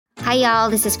Hi, y'all.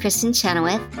 This is Kristen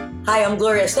Chenoweth. Hi, I'm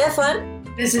Gloria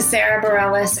Estefan. This is Sarah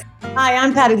Bareilles. Hi,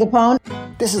 I'm Patti LuPone.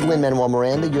 This is Lin-Manuel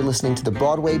Miranda. You're listening to the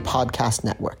Broadway Podcast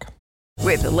Network.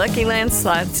 With the Lucky Land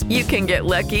Slots, you can get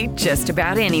lucky just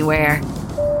about anywhere.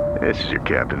 This is your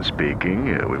captain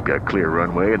speaking. We've got clear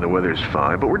runway and the weather's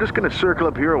fine, but we're just going to circle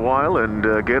up here a while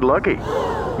and get lucky.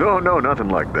 No, nothing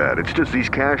like that. It's just these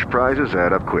cash prizes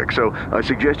add up quick. So I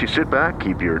suggest you sit back,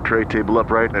 keep your tray table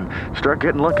upright, and start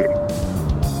getting lucky.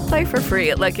 Play for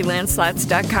free at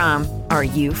LuckyLandSlots.com. Are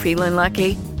you feeling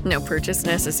lucky? No purchase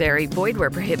necessary. Void where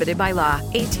prohibited by law.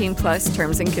 18+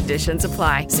 terms and conditions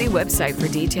apply. See website for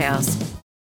details.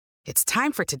 It's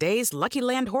time for today's Lucky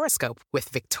Land horoscope with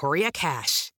Victoria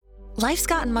Cash. Life's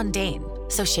gotten mundane,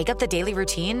 so shake up the daily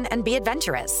routine and be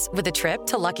adventurous with a trip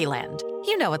to Lucky Land.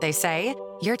 You know what they say,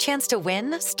 your chance to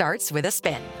win starts with a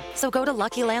spin. So go to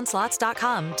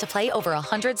LuckyLandSlots.com to play over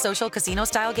 100 social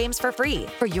casino-style games for free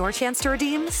for your chance to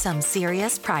redeem some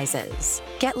serious prizes.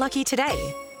 Get lucky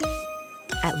today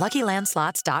at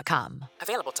LuckyLandSlots.com.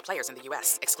 Available to players in the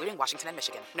U.S., excluding Washington and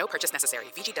Michigan. No purchase necessary.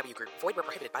 VGW Group. Void where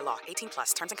prohibited by law.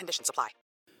 18+. Terms and conditions apply.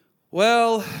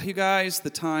 Well, you guys,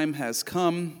 the time has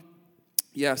come.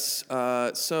 Yes,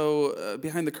 so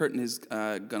Behind the Curtain is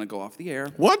going to go off the air.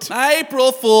 What?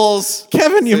 April Fools!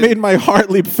 Kevin, you made my heart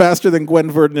leap faster than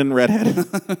Gwen Verdon in Redhead.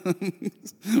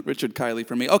 Richard Kiley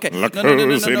for me. Okay. Look No.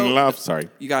 who's in love. Sorry.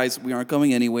 You guys, we aren't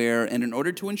going anywhere, and in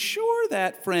order to ensure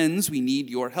that, friends, we need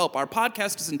your help. Our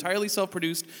podcast is entirely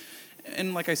self-produced,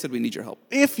 and like I said, we need your help.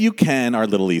 If you can, our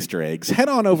little Easter eggs, head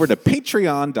on over to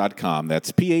patreon.com,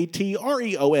 that's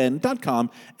Patreon.com,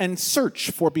 and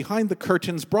search for Behind the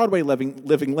Curtain's Broadway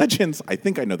Living Legends, I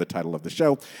think I know the title of the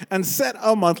show, and set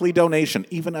a monthly donation.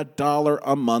 Even $1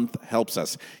 a month helps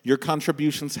us. Your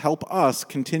contributions help us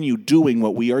continue doing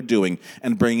what we are doing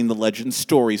and bringing the legend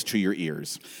stories to your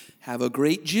ears. Have a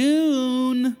great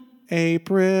June.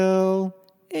 April.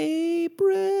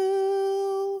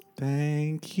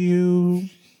 Thank you.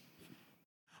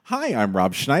 Hi, I'm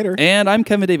Rob Schneider. And I'm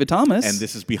Kevin David Thomas. And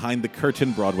this is Behind the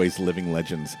Curtain, Broadway's Living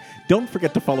Legends. Don't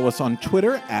forget to follow us on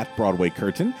Twitter at Broadway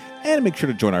Curtain, and make sure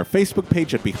to join our Facebook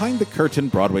page at Behind the Curtain,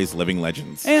 Broadway's Living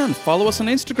Legends. And follow us on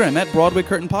Instagram at Broadway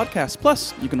Curtain Podcast.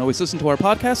 Plus, you can always listen to our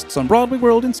podcasts on Broadway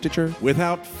World and Stitcher.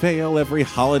 Without fail, every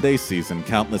holiday season,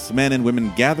 countless men and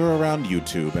women gather around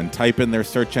YouTube and type in their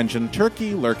search engine,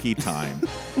 Turkey Lurkey Time.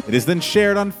 It is then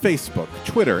shared on Facebook,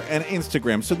 Twitter, and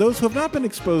Instagram, so those who have not been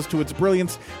exposed to its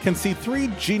brilliance can see three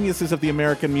geniuses of the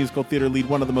American musical theater lead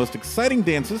one of the most exciting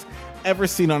dances ever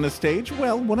seen on a stage.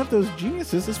 Well, one of those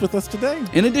geniuses is with us today.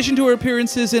 In addition to her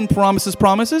appearances in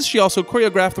Promises, she also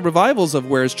choreographed the revivals of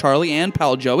Where's Charlie and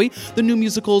Pal Joey, the new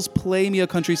musicals Play Me a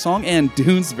Country Song and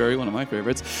Dune's one of my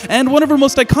favorites, and one of her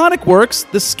most iconic works,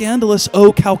 the scandalous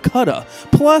O Calcutta.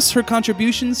 Plus, her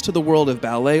contributions to the world of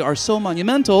ballet are so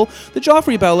monumental, the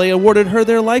Joffrey Ballet awarded her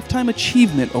their Lifetime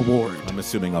Achievement Award. I'm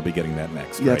assuming I'll be getting that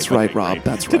next. That's right, Rob. Great.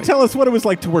 That's right. To tell us what it was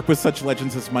like to work with such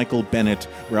legends as Michael Bennett,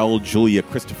 Raul Julia,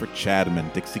 Christopher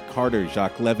Chadman, Dixie Carter,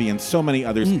 Jacques Levy, and so many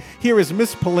others, here is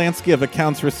Miss Polanski of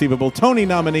Accounts Receivable, Tony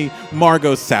nominee,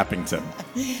 Margot Sappington.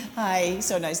 Hi,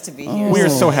 so nice to be here. We are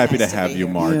so happy to have you,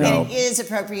 Margot. And it is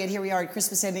appropriate. Here we are at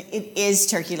Christmas, and it is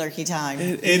Turkey Lurkey time.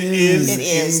 It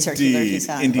is Turkey Lurkey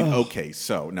time. Indeed. Okay,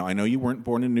 so now I know you weren't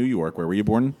born in New York. Where were you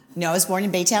born? No, I was born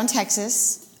in Baytown,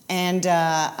 Texas. And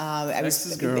I was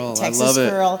Texas girl. Texas I love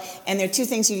girl. it. And there are two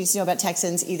things you need to know about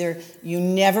Texans. Either you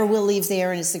never will leave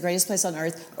there and it's the greatest place on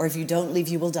earth, or if you don't leave,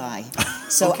 you will die.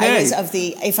 So Okay. I was of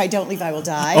the, if I don't leave, I will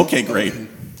die. Okay, great.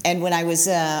 And when I was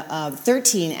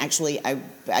 13, actually,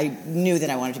 I knew that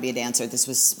I wanted to be a dancer. This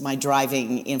was my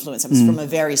driving influence. I was from a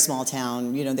very small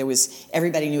town. You know,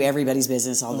 everybody knew everybody's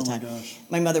business all the time.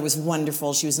 My mother was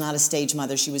wonderful. She was not a stage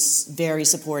mother. She was very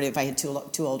supportive. I had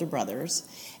two older brothers.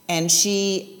 And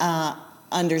she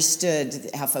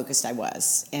understood how focused I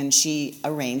was. And she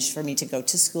arranged for me to go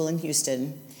to school in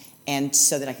Houston, and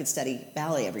so that I could study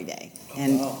ballet every day.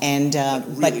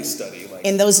 But study.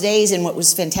 in those days, and what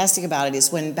was fantastic about it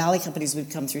is when ballet companies would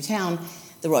come through town,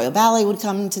 the Royal Ballet would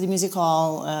come to the music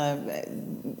hall,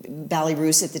 Ballet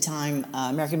Russe at the time,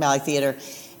 American Ballet Theater,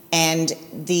 and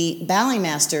the ballet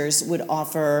masters would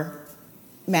offer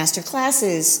master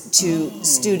classes to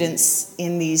students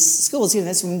in these schools. You know,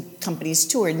 that's when companies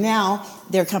toured. Now,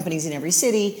 there are companies in every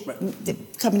city. Right. The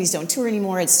companies don't tour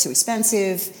anymore. It's too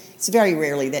expensive. It's very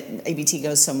rarely that ABT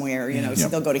goes somewhere, you know, so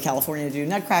they'll go to California to do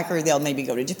Nutcracker. They'll maybe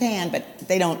go to Japan, but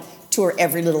they don't tour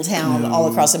every little town all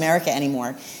across America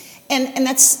anymore. And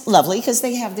that's lovely because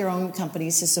they have their own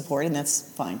companies to support, and that's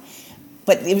fine.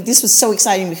 But this was so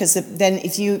exciting because then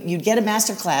if you'd get a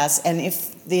master class, and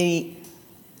if the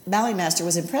ballet master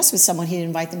was impressed with someone, he'd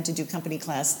invite them to do company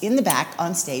class in the back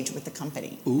on stage with the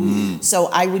company. Ooh. So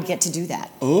I would get to do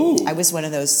that. Oh. I was one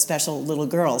of those special little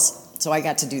girls, so I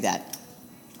got to do that.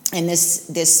 And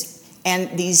these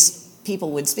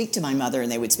people would speak to my mother,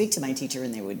 and they would speak to my teacher,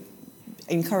 and they would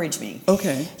encourage me.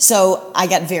 Okay. So I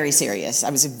got very serious.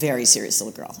 I was a very serious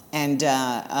little girl, and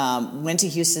went to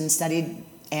Houston, studied,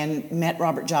 and met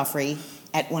Robert Joffrey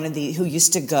at who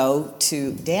used to go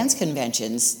to dance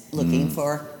conventions looking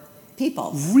for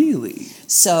people. Really?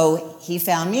 So he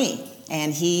found me,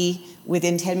 and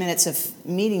within 10 minutes of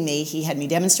meeting me, he had me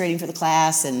demonstrating for the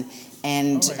class, and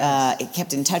it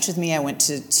kept in touch with me. I went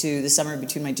to the summer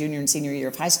between my junior and senior year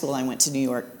of high school. I went to New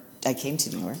York. I came to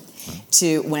New York.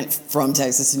 Went from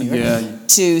Texas to New York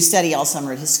to study all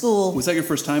summer at his school. Was that your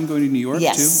first time going to New York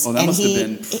yes. too? Oh, that must have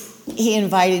been. He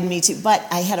invited me to, but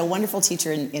I had a wonderful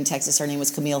teacher in Texas. Her name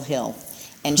was Camille Hill,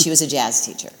 and she was a jazz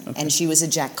teacher, and she was a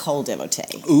Jack Cole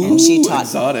devotee. Ooh, and she taught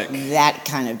exotic. that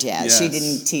kind of jazz. Yes. She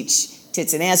didn't teach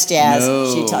tits and ass jazz.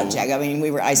 No. She taught jazz. I mean,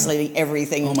 we were isolating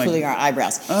everything, including our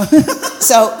eyebrows.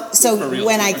 So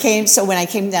when I came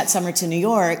that summer to New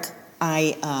York,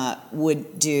 I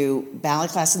would do ballet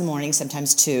class in the morning,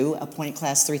 sometimes 2, a point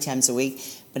class 3 times a week.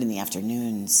 But in the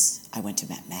afternoons, I went to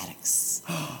mathematics.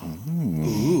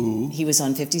 Ooh. He was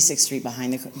on 56th Street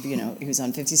behind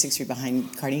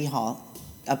Carnegie Hall,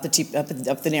 up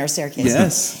the narrow staircase.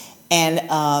 Yes. And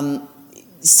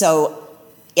so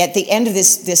at the end of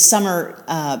this summer,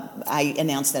 I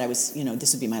announced that I was,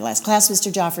 this would be my last class,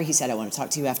 Mr. Joffrey. He said, I want to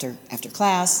talk to you after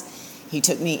class. He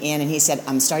took me in and he said,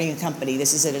 I'm starting a company.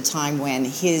 This is at a time when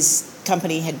his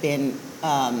company had been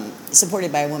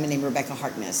supported by a woman named Rebecca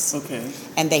Harkness. Okay.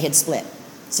 And they had split.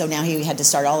 So now he had to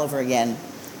start all over again.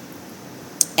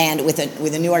 And with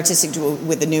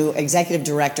a new executive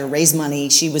director, raise money.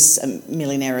 She was a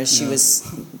millionaire. She was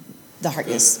the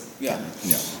Harkness. Yeah.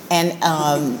 And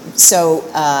so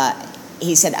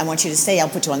he said, I want you to stay. I'll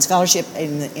put you on scholarship.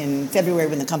 In February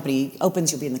when the company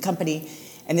opens, you'll be in the company.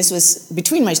 And this was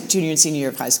between my junior and senior year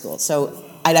of high school. So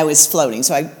I was floating.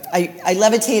 So I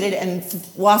levitated and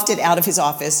wafted out of his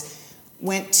office,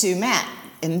 went to Matt,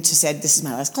 and said, this is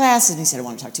my last class. And he said, I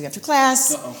want to talk to you after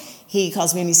class. Uh-oh. He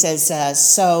calls me and he says,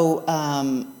 so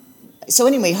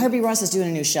anyway, Herbie Ross is doing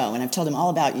a new show, and I've told him all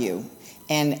about you.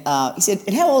 And he said,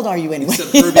 and how old are you anyway? He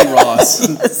said Herbie Ross.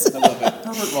 Yes. I love it.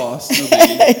 Herbert Ross. No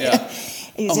biggie. Yeah.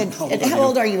 He said, how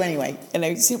old are you anyway? And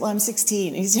I said, well, I'm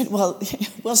 16. And he said, well,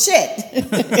 shit.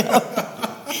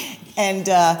 And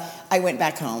I went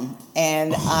back home,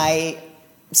 and I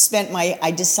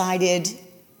decided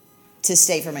to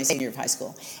stay for my senior year of high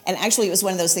school. And actually, it was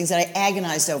one of those things that I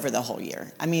agonized over the whole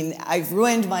year. I mean, I've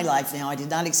ruined my life now. I did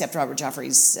not accept Robert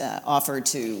Joffrey's offer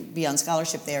to be on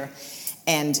scholarship there.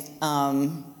 And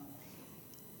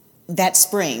that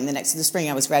spring, the spring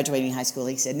I was graduating high school,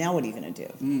 he said, now what are you going to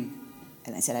do?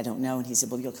 And I said, I don't know. And he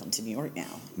said, well, you'll come to New York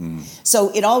now.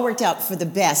 So it all worked out for the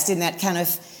best in that kind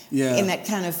of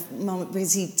moment,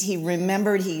 because he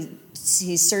remembered, he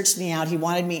searched me out. He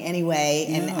wanted me anyway,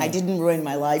 and I didn't ruin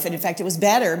my life. And in fact, it was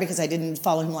better because I didn't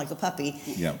follow him like a puppy.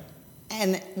 Yeah.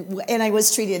 And I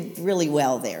was treated really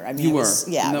well there. I mean, you were.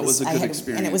 And that was a good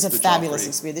experience. And it was a fabulous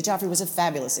experience. The Joffrey was a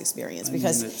fabulous experience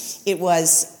because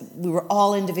we were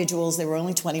all individuals. There were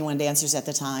only 21 dancers at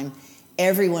the time.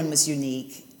 Everyone was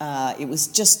unique. It was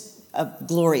just a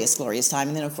glorious, glorious time.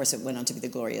 And then, of course, it went on to be the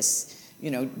glorious,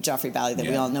 Joffrey Ballet that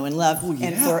we all know and love.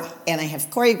 And I have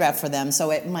choreographed for them.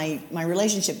 So my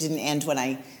relationship didn't end when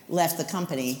I left the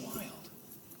company.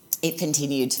 It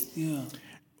continued. Yeah.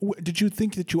 Did you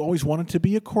think that you always wanted to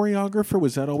be a choreographer?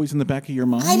 Was that always in the back of your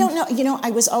mind? I don't know.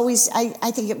 I was always, I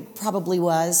think it probably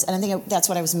was. And I think that's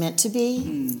what I was meant to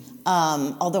be.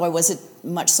 Although I wasn't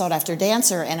much sought after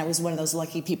dancer, and I was one of those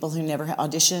lucky people who never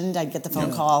auditioned. I'd get the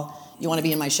phone call, you want to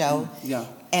be in my show? Yeah.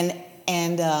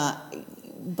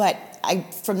 But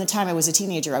from the time I was a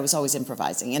teenager, I was always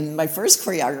improvising. And my first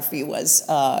choreography was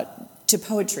to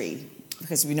poetry,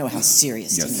 because we know how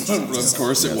serious teenagers are. Of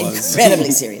course it was.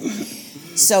 Incredibly serious.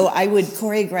 So I would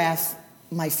choreograph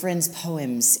my friends'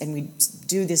 poems, and we'd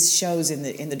do these shows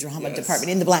in the drama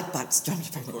department, in the black box drama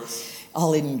department,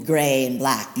 all in gray and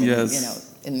black, and,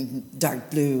 and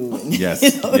dark blue. And,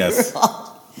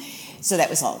 so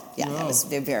that was all. Yeah, that was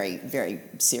very, very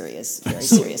serious,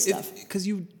 serious stuff. Because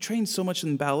you trained so much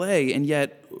in ballet, and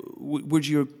yet would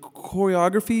your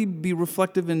choreography be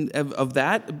reflective of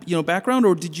that background,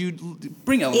 or did you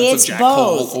bring elements of Jack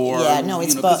Cole? Or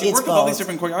it's both. You work with all these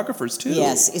different choreographers too.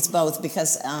 Yes, it's both,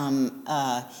 because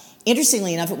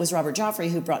Interestingly enough, it was Robert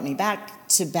Joffrey who brought me back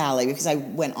to ballet because I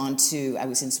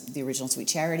was in the original Sweet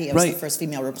Charity. I was the first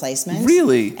female replacement.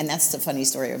 Really? And that's the funny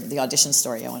story, the audition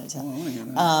story I want to tell. Oh, I want to hear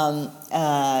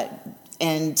that.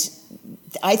 And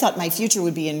I thought my future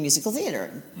would be in musical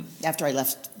theater after I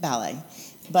left ballet.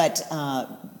 But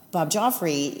Bob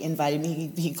Joffrey invited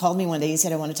me. He called me one day. He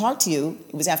said, I want to talk to you.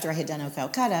 It was after I had done O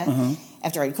Calcutta,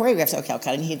 after I had choreographed O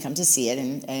Calcutta, and he had come to see it.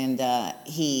 And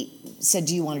he said,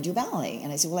 do you want to do ballet?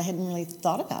 And I said, well, I hadn't really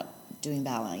thought about doing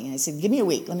ballet. And I said, give me a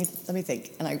week. Let me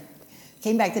think. And I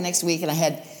came back the next week, and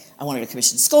I wanted a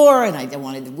commissioned score, and I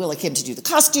wanted Willa Kim to do the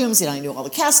costumes, and I knew all the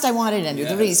cast I wanted, and I knew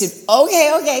the reading. He said,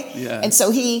 okay. Yes. And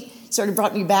so he sort of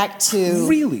brought me back to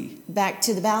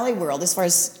the ballet world as far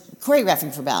as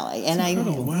choreographing for ballet, and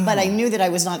but I knew that I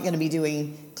was not going to be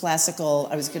doing classical.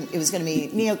 It was going to be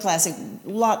neoclassic,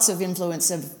 lots of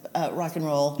influence of rock and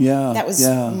roll. Yeah, that was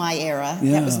my era.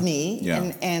 Yeah. That was me,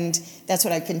 and that's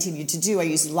what I continued to do. I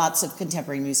used lots of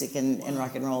contemporary music and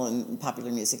rock and roll and popular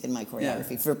music in my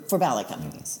choreography for ballet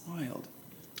companies. Wild.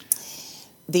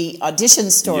 The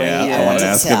audition story. I want to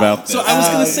ask about this. So I was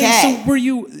going to say, so were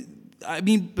you? I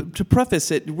mean, to preface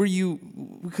it, were you,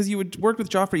 because you had worked with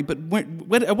Joffrey, but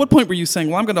at what point were you saying,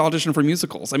 well, I'm going to audition for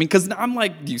musicals? I mean, because I'm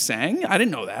like, you sang? I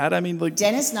didn't know that. I mean, like...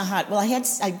 Dennis Nahat, well,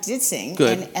 I did sing.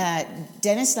 Good. And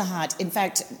Dennis Nahat, in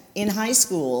fact, in high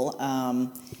school,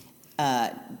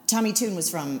 Tommy Toon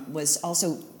was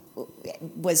also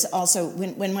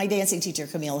when my dancing teacher,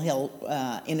 Camille Hill,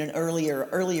 in an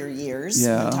earlier years,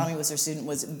 when Tommy was her student,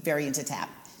 was very into tap.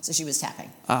 So she was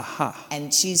tapping. Aha.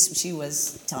 And she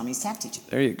was Tommy's tap teacher.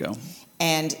 There you go.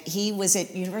 And he was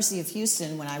at University of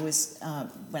Houston when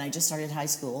I just started high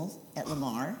school at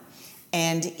Lamar.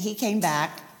 And he came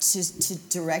back to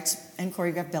direct and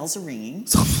choreograph Bells Are Ringing.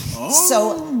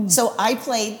 So I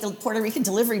played the Puerto Rican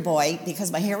delivery boy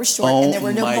because my hair was short and there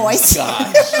were no boys.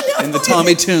 In the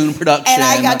Tommy Toon production. And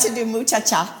I got to do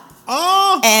Muchacha.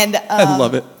 Oh, and I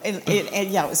love it. And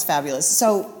it was fabulous.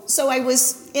 So I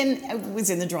was in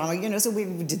the drama, so we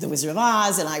did The Wizard of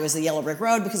Oz, and I was the Yellow Brick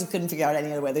Road because we couldn't figure out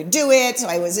any other way to do it. So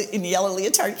I was in the yellow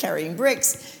leotard carrying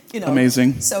bricks,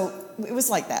 Amazing. So it was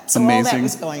like that. So all that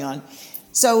was going on.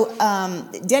 So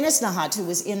Dennis Nahat, who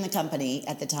was in the company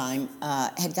at the time,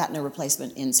 had gotten a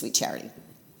replacement in Sweet Charity,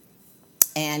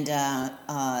 and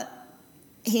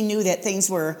he knew that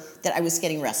that I was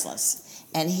getting restless,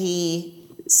 and he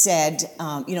said,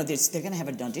 they're going to have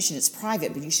an audition. It's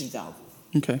private, but you should go.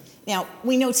 Okay. Now,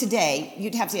 we know today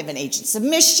you'd have to have an agent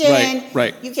submission.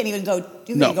 Right. You can't even go.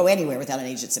 You can't go anywhere without an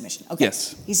agent submission. Okay.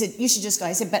 Yes. He said you should just go.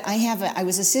 I said, but I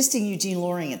was assisting Eugene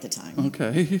Loring at the time.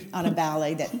 Okay. On a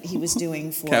ballet that he was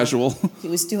doing for casual. He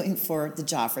was doing for the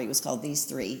Joffrey. It was called These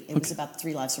Three. It was about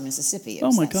 3 Lives from Mississippi.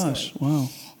 Oh my gosh! Story. Wow.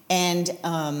 And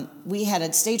we had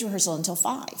a stage rehearsal until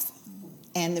 5,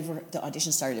 and the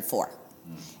audition started at 4.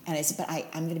 And I said, but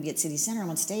I'm going to be at City Center. I'm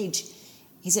on stage.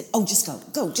 He said, oh, just go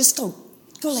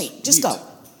late, just go.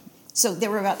 So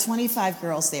there were about 25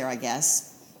 girls there, I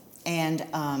guess. And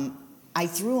I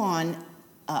threw on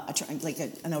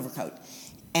an overcoat.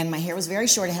 And my hair was very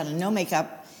short. I had no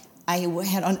makeup. I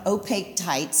had on opaque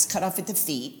tights cut off at the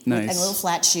feet. Nice. And little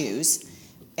flat shoes.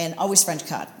 And always French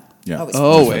cut. Yeah.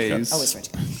 Always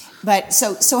French cut. But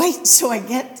so I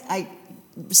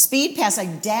speed past, I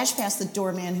dash past the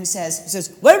doorman who says,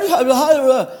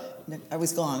 I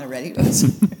was gone already. I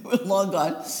was long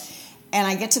gone. And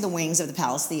I get to the wings of the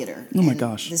Palace Theater. Oh my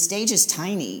gosh. The stage is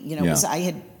tiny.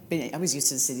 I was used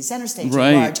to the City Center stage, a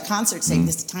large concert stage,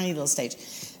 this tiny little stage.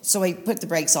 So I put the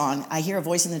brakes on. I hear a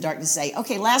voice in the darkness say,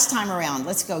 okay, last time around,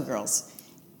 let's go, girls.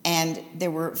 And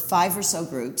there were 5 or so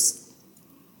groups.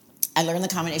 I learned the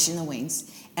combination in the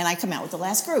wings, and I come out with the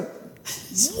last group.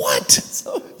 What?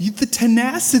 The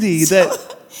tenacity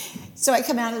that... So I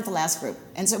come out with the last group.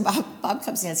 And so Bob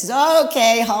comes in and says,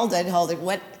 okay, hold it.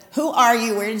 Who are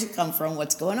you? Where did you come from?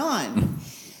 What's going on?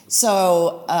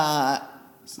 So I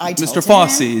told him. Mr.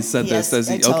 Fosse said this.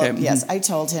 Yes, I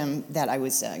told him that I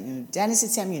was, Dennis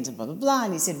had sent me into blah, blah, blah.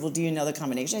 And he said, well, do you know the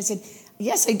combination? I said,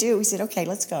 yes, I do. He said, okay,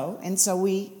 let's go. And so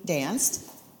we danced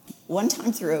one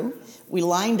time through. We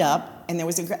lined up, and they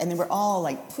were all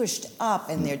like pushed up,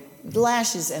 and their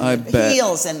lashes and the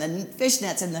heels and the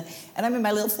fishnets and I'm in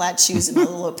my little flat shoes and my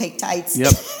little opaque tights.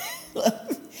 Yep.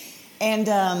 And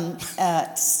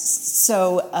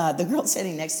so the girl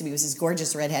sitting next to me was this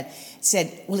gorgeous redhead.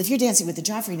 Said, "Well, if you're dancing with the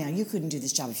Joffrey now, you couldn't do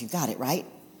this job if you got it, right?"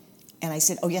 And I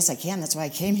said, "Oh, yes, I can. That's why I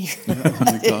came here." Oh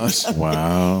my gosh!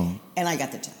 Wow. And I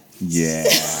got the job. Yeah.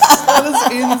 That was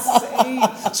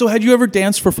insane. So had you ever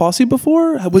danced for Fosse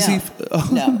before?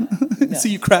 No. So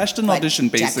you crashed an audition,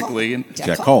 basically.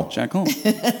 Jack Cole.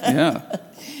 Yeah.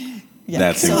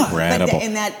 That's incredible.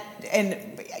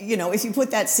 If you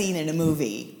put that scene in a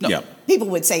movie, Yeah. people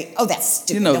would say, "Oh, that's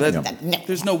stupid."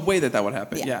 There's no way that would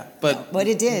happen. Yeah, but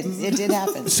it did. It did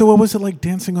happen. So what was it like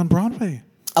dancing on Broadway?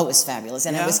 Oh, it was fabulous,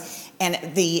 and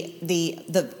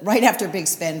the right after Big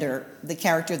Spender, the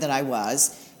character that I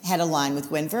was had a line with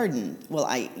Gwen Verdon. Well,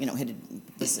 I had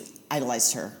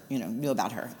idolized her, knew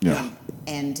about her,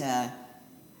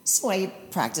 so I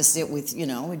practiced it with,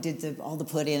 I did all the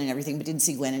put in and everything, but didn't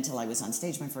see Gwen until I was on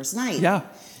stage my first night. Yeah.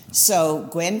 So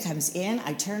Gwen comes in,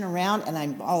 I turn around, and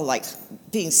I'm all like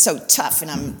being so tough,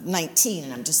 and I'm 19,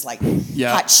 and I'm just like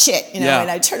hot shit, and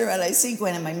I turn around, and I see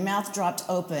Gwen, and my mouth dropped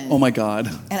open. Oh my God.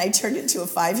 And I turned into a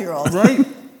 5-year-old. Right.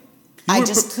 I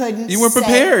just couldn't You weren't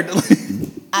prepared.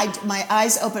 My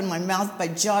eyes opened, my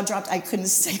jaw dropped, I couldn't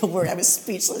say a word, I was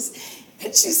speechless.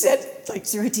 And she said, like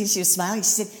through her teeth, she was smiling, she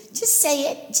said, just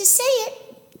say it, just say it,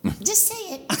 just say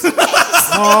it. It's okay, just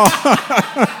say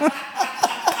it.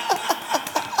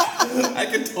 I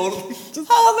could totally.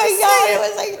 Oh my God! It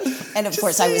was like, and of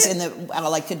course I was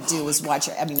all I could do was watch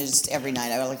her. I mean, just every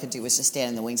night, all I could do was just stand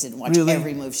in the wings and watch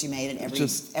every move she made and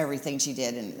everything she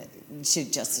did, and she's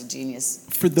just a genius.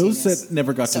 For those that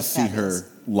never got to see her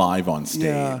live on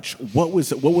stage, what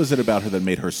was it about her that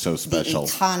made her so special?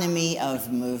 The economy of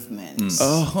movement.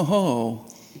 Oh.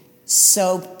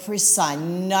 So precise,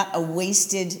 not a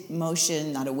wasted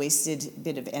motion, not a wasted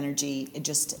bit of energy,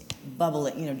 just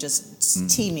bubbling, just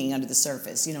teeming under the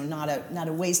surface, not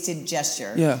a wasted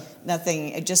gesture. Yeah.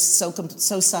 Nothing, just so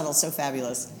subtle, so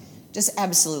fabulous, just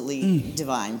absolutely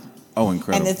divine. Oh,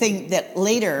 incredible. And the thing that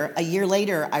a year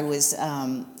later, I was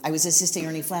assisting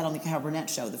Ernie Flatt on the Carol Burnett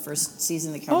show, the first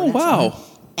season of the Carol Burnett show.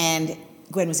 And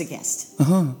Gwen was a guest.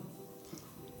 And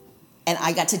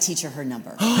I got to teach her her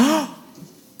number.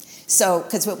 So,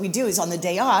 because what we do is on the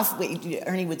day off,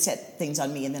 Ernie would set things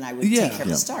on me, and then I would take care of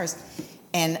the stars.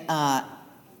 And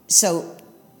so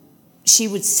she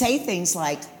would say things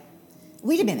like,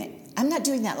 "Wait a minute, I'm not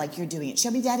doing that like you're doing it.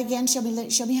 Show me that again. Show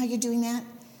me how you're doing that."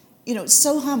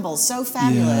 So humble, so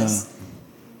fabulous,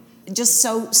 just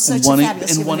such a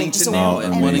fabulous human being.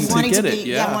 And wanting to get it.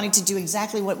 Yeah, wanting to do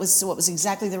exactly what was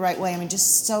exactly the right way. I mean,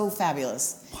 just so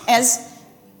fabulous. As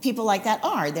people like that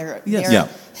are, they're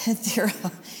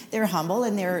humble,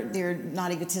 and they're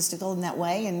not egotistical in that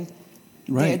way, and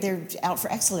they're out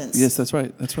for excellence. Yes, that's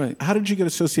right. That's right. How did you get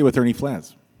associated with Ernie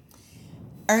Flatt?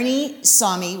 Ernie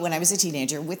saw me when I was a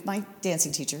teenager with my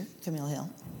dancing teacher, Camille Hill,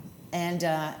 and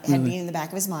had me in the back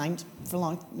of his mind for a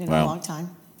long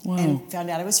time, and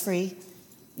found out I was free.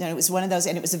 And it was one of those,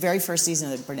 and it was the very first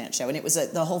season of the Burnett show, and it was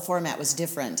the whole format was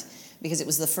different because it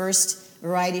was the first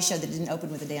variety show that didn't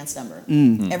open with a dance number.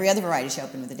 Every other variety show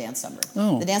opened with a dance number.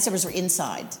 The dance numbers were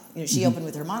inside. She opened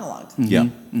with her monologue.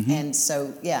 And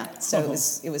so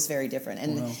it was very different.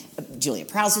 And Julia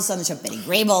Prowse was on the show, Betty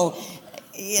Grable.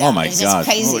 Oh my God!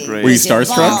 Crazy. Were you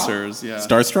starstruck?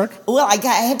 Starstruck? Well, I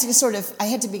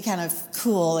had to be kind of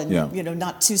cool and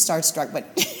not too starstruck, but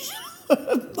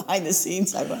behind the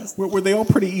scenes I was. Were they all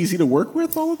pretty easy to work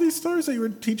with? All of these stars that you were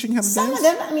teaching how to dance? Some of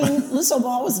them. I mean, Lucille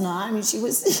Ball was not. I mean, she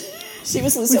was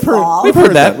Lucille Ball. We've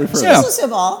heard that. She was Lucille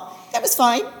Ball. That was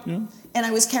fine. Yeah. And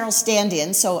I was Carol's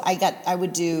stand-in, so I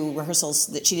would do rehearsals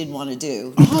that she didn't want to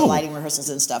do, lighting rehearsals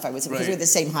and stuff. Because we were the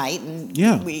same height, and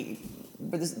we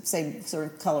were the same sort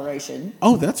of coloration.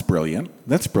 Oh, that's brilliant.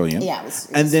 Yeah, it was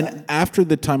then fun. after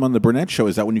the time on the Burnett show,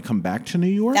 is that when you come back to New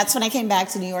York? That's when I came back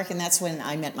to New York, and that's when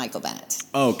I met Michael Bennett.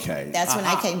 Okay. That's when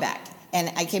I came back. And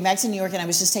I came back to New York, and I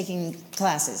was just taking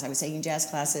classes. I was taking jazz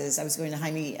classes. I was going to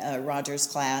Jaime Rogers'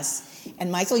 class.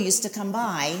 And Michael used to come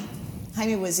by.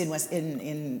 Jaime was in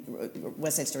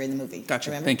West Side Story in the movie. Gotcha.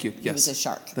 Remember? Thank you. Yes. He was a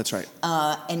shark. That's right.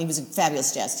 And he was a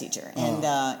fabulous jazz teacher, and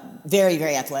very,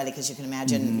 very athletic, as you can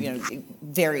imagine.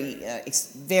 Very,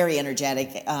 very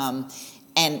energetic.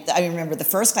 And I remember the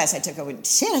first class I took, I went,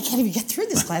 shit, I can't even get through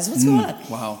this class. What's going on?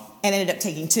 Wow. And ended up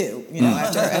taking 2,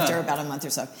 after about a month or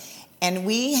so. And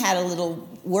we had a little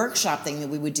workshop thing that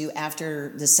we would do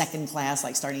after the second class,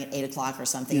 like starting at 8 o'clock or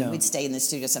something. Yeah. And we'd stay in the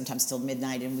studio sometimes till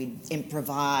midnight, and we'd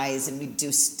improvise, and we'd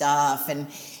do stuff. And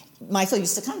Michael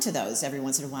used to come to those every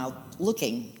once in a while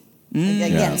looking.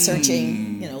 Again,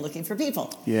 searching, looking for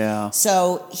people. Yeah.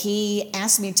 So he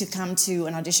asked me to come to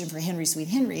an audition for Henry Sweet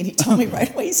Henry, and he told me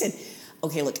right away, he said,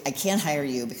 okay, look, I can't hire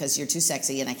you because you're too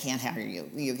sexy, and I can't hire you.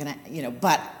 You're gonna,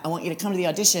 but I want you to come to the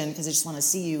audition because I just want to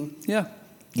see you.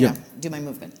 Do my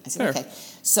movement. I said, okay.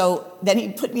 So then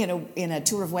he put me in a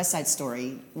tour of West Side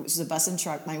Story, which is a bus and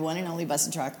truck, my one and only bus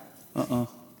and truck.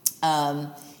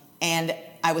 And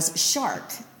I was Shark,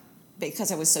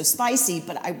 because I was so spicy,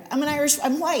 but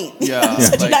I'm white. Yeah, I'm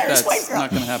such an like, Irish that's white girl.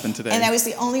 not going to happen today. And I was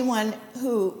the only one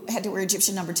who had to wear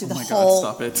Egyptian number 2 the my God, whole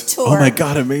stop it. tour. Oh my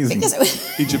God, amazing. Because it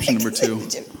was Egyptian number 2.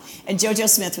 And JoJo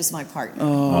Smith was my partner.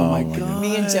 Oh my God.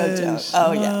 Me and JoJo.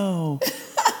 Oh yeah. Wow.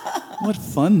 What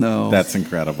fun though. That's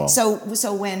incredible. So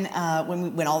when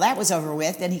all that was over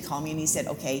with, then he called me and he said,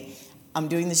 "Okay, I'm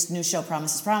doing this new show,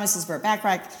 Promises, Burt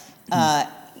Bacharach. I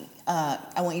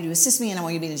want you to assist me, and I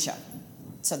want you to be in the show."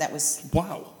 So that was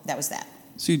wow. That was that.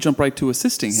 So you jump right to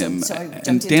assisting him, So I jumped and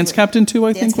into dance it. captain too.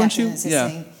 I Dance think, weren't captain you? and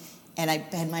assisting. And I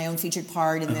had my own featured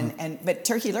part, and then but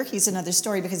Turkey Lurkey is another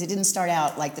story because it didn't start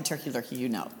out like the Turkey Lurkey you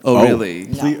know. Oh, really?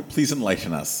 No. Please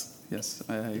enlighten us. Yes.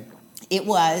 It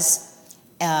was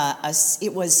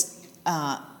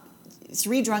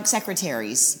three drunk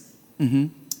secretaries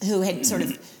who had sort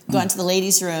of gone to the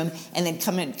ladies' room and then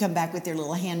come back with their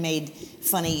little handmade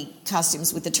funny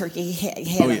costumes with the turkey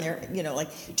head on their, like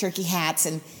turkey hats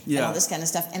and all this kind of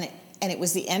stuff. And it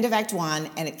was the end of Act 1,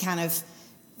 and it kind of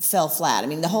fell flat. I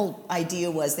mean, the whole idea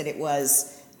was that it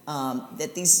was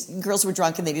that these girls were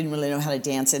drunk and they didn't really know how to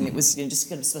dance, and it was just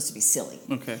supposed to be silly.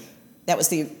 Okay. That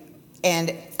was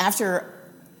and after.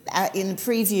 In the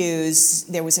previews,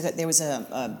 there was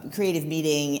a creative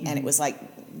meeting, and it was like,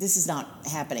 this is not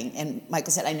happening. And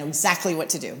Michael said, I know exactly what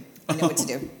to do. I know what to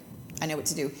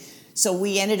do. So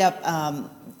we ended up,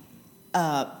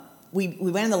 we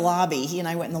went in the lobby. He and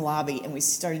I went in the lobby, and we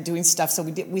started doing stuff. So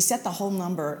we set the whole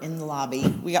number in the lobby.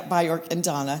 We got Bjork and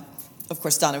Donna. Of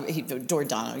course, Donna, he adored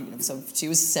Donna, so she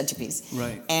was the centerpiece.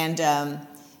 Right. And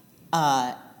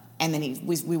then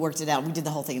we worked it out. We did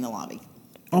the whole thing in the lobby.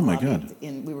 Oh my God!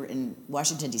 We were in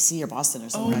Washington D.C. or Boston or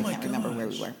something. I can't remember where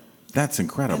we were. That's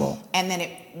incredible. And then it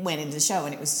went into the show,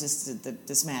 and it was just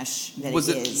the smash that was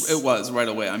it it is. It was right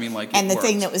away. I mean, like. And it the worked.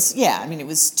 thing that was, it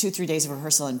was 2-3 days of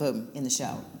rehearsal and boom in the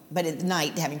show. But at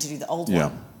night, having to do the old one.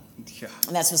 Yeah.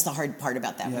 And that's what's the hard part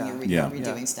about that when you're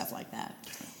redoing stuff like that.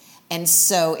 And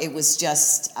so it was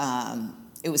just.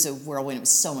 It was a whirlwind. It was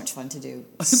so much fun to do.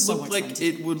 It looked like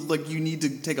it would you need to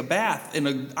take a bath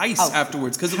in ice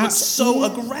afterwards because it was so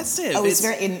aggressive. Oh, it's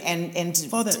very and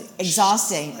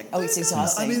exhausting. It's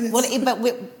exhausting. I mean,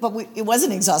 it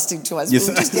wasn't exhausting to us. Yes.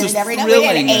 We just did it every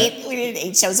night. We did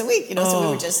 8 shows a week.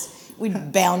 So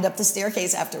we'd bound up the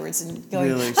staircase afterwards and going,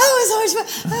 really? It was so much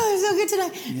fun. It was so good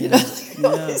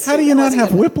tonight. How do you not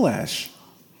have whiplash?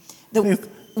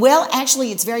 Well,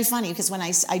 actually, it's very funny because when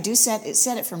I do set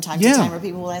it from time to time where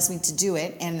people will ask me to do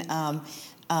it, and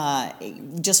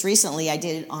just recently I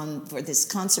did it for this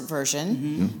concert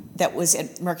version that was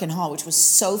at Merkin Hall, which was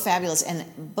so fabulous, and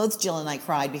both Jill and I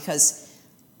cried because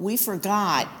we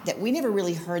forgot that we never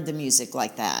really heard the music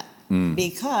like that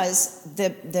because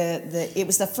it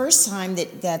was the first time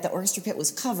that the orchestra pit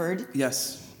was covered.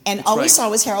 Yes. And all we saw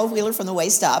was Harold Wheeler from the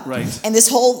waist up. Right. And this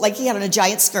whole, he had on a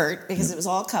giant skirt because it was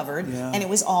all covered. Yeah. And it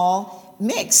was all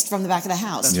mixed from the back of the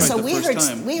house. That's so right,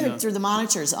 we heard through the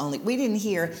monitors only. We didn't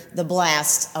hear the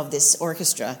blast of this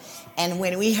orchestra. And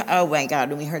when we heard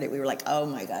it, we were like, oh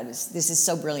my God, this is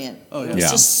so brilliant. Oh, yeah. It was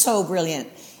just so brilliant.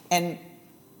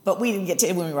 But we didn't get to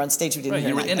it when we were on stage. We didn't hear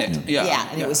it. You were in it. Yeah. Yeah,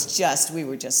 and it was we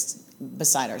were just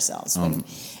beside ourselves.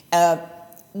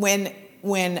 When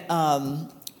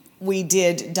we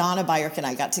did, Donna Bjork and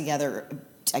I got together,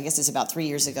 I guess it's about 3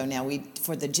 years ago now,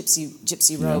 for the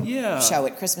Gypsy Robe show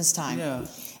at Christmas time. Yeah.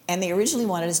 And they originally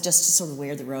wanted us just to sort of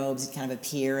wear the robes and kind of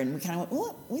appear, and we kind of went,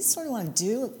 well, we sort of want to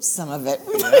do some of it.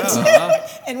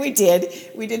 And we did.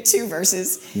 We did 2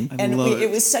 verses.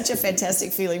 It was such a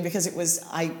fantastic feeling because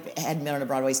I hadn't been on a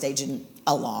Broadway stage in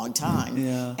a long time.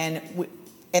 Yeah. And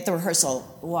at the rehearsal,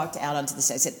 walked out onto the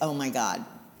stage, I said, oh my God,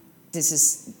 this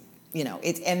is...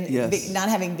 not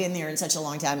having been there in such a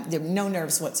long time, there were no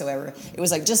nerves whatsoever. It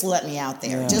was like, just let me out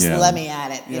there. Just let me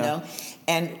at it, you know?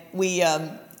 And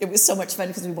it was so much fun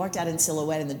because we walked out in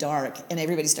silhouette in the dark and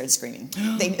everybody started screaming.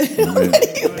 They knew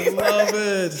already who we were. I love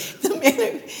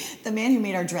it. The man who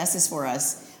made our dresses for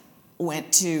us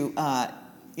went to,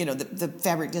 the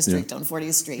Fabric District on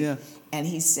 40th Street. Yeah. And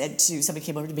he said somebody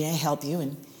came over to me, may I help you?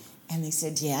 And they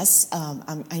said, yes,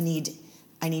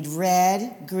 I need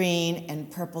red, green,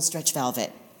 and purple stretch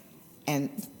velvet.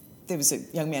 And there was a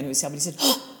young man who was helping. He said,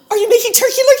 are you making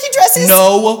Turkey Lurkey dresses?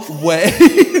 No way. And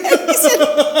he said,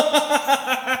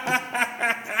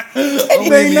 Only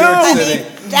New York City.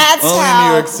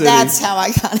 That's how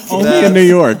I got it. Only in New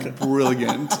York.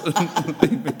 Brilliant.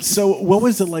 So what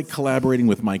was it like collaborating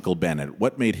with Michael Bennett?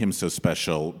 What made him so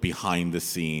special behind the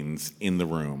scenes, in the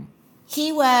room?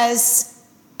 He was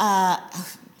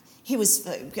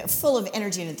full of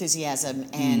energy and enthusiasm,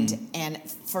 and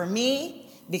for me,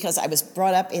 because I was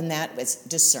brought up in that, was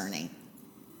discerning.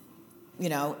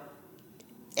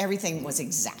 everything was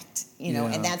exact, you know,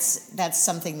 Yeah. and that's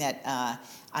something that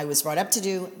I was brought up to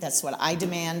do. That's what I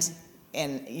demand,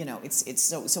 and you know, it's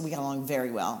so we got along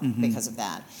very well because of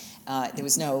that. There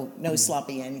was no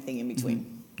sloppy anything in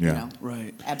between. Yeah. You know?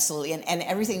 Right. Absolutely. And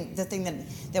everything, the thing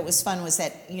that was fun was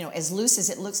that, you know, as loose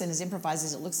as it looks and as improvised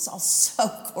as it looks, it's all so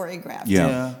choreographed.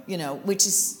 Yeah. You know, which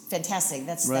is fantastic.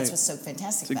 That's Right. what's so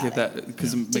fantastic To about give it. that,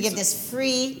 because To give this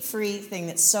free thing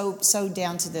that's so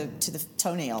down to the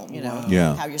toenail, you know,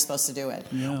 Yeah. how you're supposed to do it.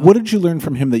 What did you learn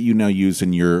from him that you now use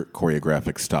in your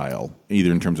choreographic style,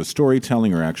 either in terms of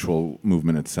storytelling or actual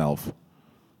movement itself?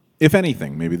 If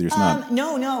anything, maybe there's not.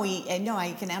 No,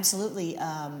 I can absolutely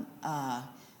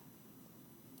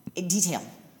detail.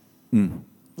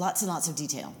 Lots and lots of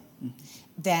detail.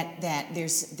 That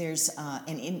there's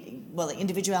the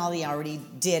individuality I already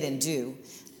did and do,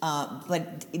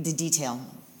 but the detail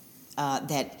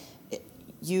that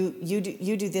you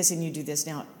do this and you do this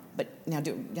now. But now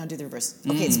do the reverse.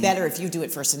 Okay, it's better if you do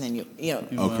it first and then you know.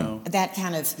 Okay. That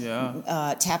kind of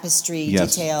tapestry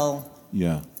detail.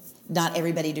 Yeah. Not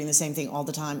everybody doing the same thing all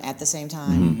the time at the same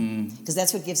time, because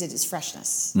that's what gives it its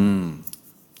freshness.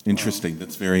 Interesting.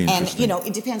 That's very interesting. And you know,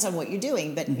 it depends on what you're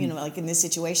doing. But you know, like in this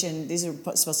situation, these are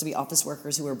supposed to be office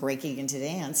workers who are breaking into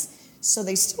dance, so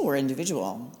they still were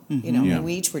individual. You know, and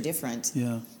we each were different.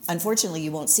 Yeah. Unfortunately,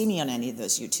 you won't see me on any of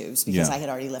those YouTubes because Yeah. I had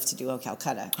already left to do O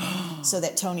Calcutta. So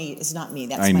that Tony is not me.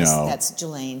 That's I know. That's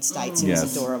Jelaine Stites, who Yes.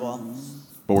 was adorable.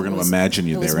 But we're going to imagine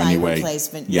you It was there my anyway.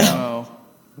 replacement. Yeah.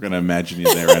 We're going to imagine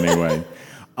you there anyway.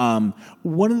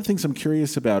 One of the things I'm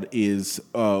curious about is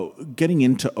getting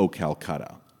into O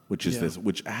Calcutta, which is this.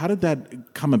 How did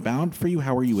that come about for you?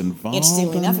 How are you involved?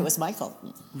 Interestingly enough, it was Michael.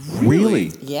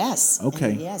 Really? Yes.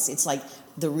 Okay. And yes, it's like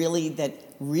the really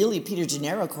Peter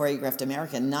Gennaro choreographed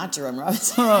America, not Jerome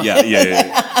Robinson. Yeah.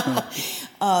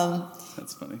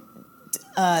 That's funny.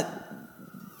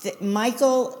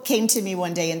 Michael came to me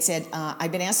one day and said,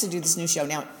 "I've been asked to do this new show."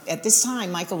 Now, at this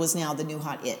time, Michael was now the new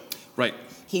hot it. Right.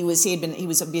 He was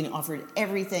being offered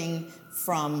everything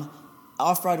from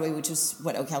off Broadway, which was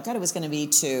what O Calcutta was going to be,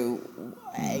 to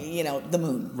the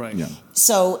moon. Right. Yeah.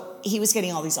 So he was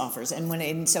getting all these offers,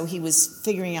 and so he was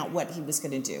figuring out what he was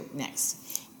going to do next.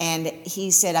 And he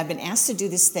said, "I've been asked to do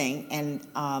this thing, and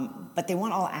but they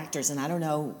want all actors, and I don't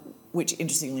know." Which,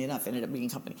 interestingly enough, ended up being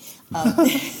company.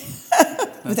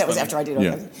 But that was after I did O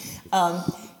Calcutta.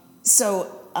 So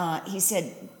he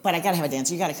said, "But I got to have a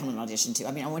dancer. You got to come and audition too.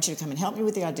 I mean, I want you to come and help me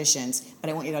with the auditions, but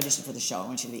I want you to audition for the show. I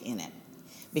want you to be in it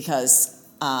because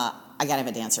I got to have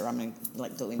a dancer. I'm going to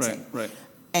go insane." Right.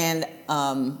 And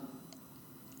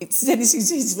he's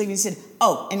leaving. He said,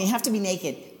 "Oh, and you have to be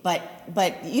naked, but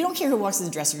you don't care who walks in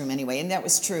the dressing room anyway." And that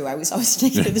was true. I was always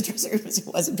naked in the dressing room as it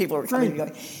was, and people were coming and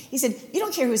going. He said, "You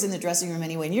don't care who's in the dressing room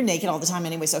anyway, and you're naked all the time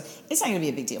anyway, so it's not going to be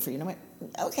a big deal for you." And I went,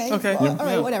 "Okay, well, all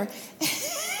right, whatever."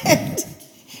 And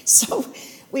so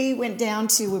we went down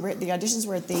to the auditions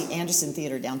were at the Anderson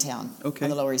Theater downtown on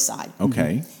the Lower East Side.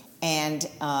 Okay. And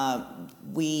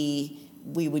we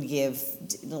would give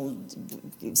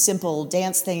simple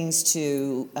dance things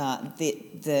to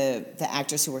the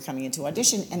actors who were coming into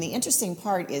audition. And the interesting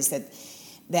part is that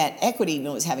Equity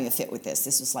was having a fit with this.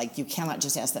 This was like, you cannot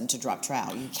just ask them to drop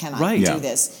trowel. You cannot do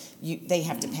this. They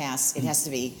have to pass. It has to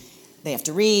be. They have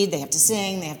to read, they have to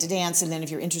sing, they have to dance, and then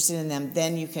if you're interested in them,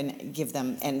 then you can give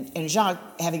them. And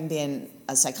Jacques, having been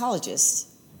a psychologist,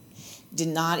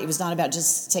 it was not about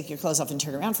just take your clothes off and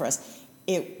turn around for us.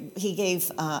 He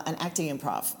gave an acting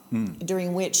improv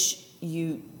during which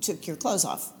you took your clothes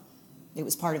off. It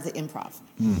was part of the improv.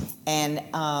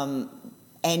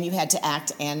 And you had to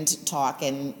act and talk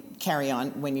and carry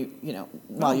on when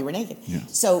while you were naked. Yeah.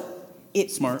 So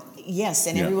it's smart. Yes,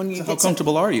 and everyone. So how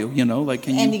comfortable are you? You know, like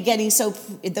can you? And getting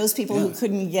those people who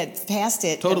couldn't get past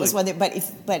it. Totally. That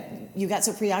was but you got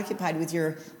so preoccupied with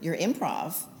your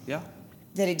improv. Yeah.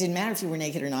 That it didn't matter if you were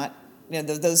naked or not. You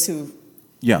know, those who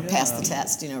passed the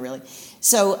test. You know, really.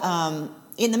 So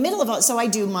in the middle of so I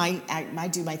do my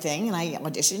thing and I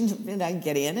audition and I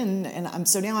get in and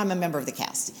so now I'm a member of the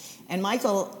cast. And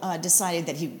Michael decided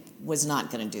that he was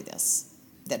not going to do this.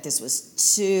 That this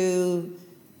was too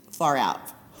far out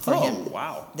for him.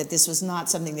 Wow. That this was not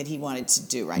something that he wanted to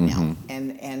do right now.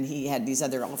 And he had these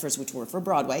other offers which were for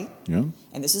Broadway. Yeah.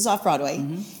 And this is off Broadway.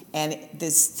 And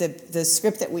the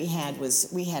script that we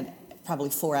had probably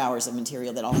 4 hours of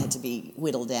material that all had to be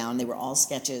whittled down. They were all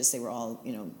sketches. They were all,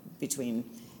 between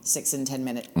 6 and 10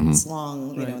 minutes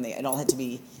long, you know, and it all had to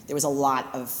be, there was a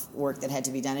lot of work that had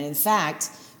to be done. And in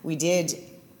fact, we did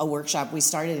a workshop. We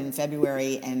started in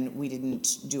February and we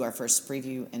didn't do our first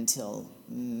preview until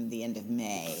the end of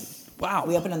May. Wow.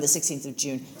 We opened on the 16th of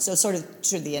June. So sort of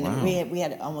toward the end. Wow. We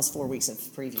had almost 4 weeks of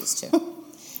previews, too.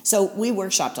 So we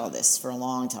workshopped all this for a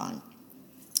long time,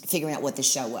 figuring out what the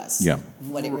show was. Yeah.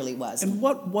 What it really was. And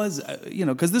what was,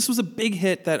 because this was a big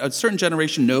hit that a certain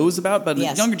generation knows about, but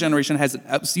Yes. the younger generation hasn't.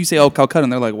 You say, Calcutta,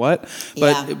 and they're like, what?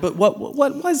 But Yeah. but what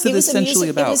was it essentially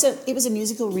about? It was a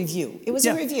musical review. It was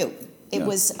a review. It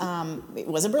was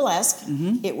a burlesque.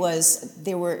 It was,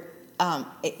 there were,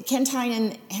 Ken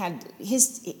Tynan had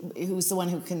who was the one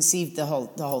who conceived the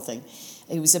whole thing.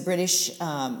 He was a British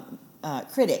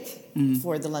critic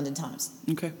for the London Times.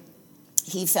 Okay.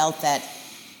 He felt that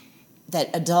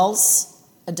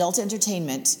adult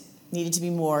entertainment needed to be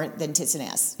more than tits and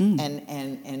ass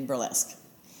and burlesque.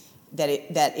 That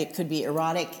it could be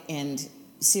erotic and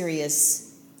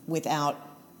serious without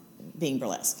being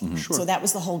burlesque. Sure. So that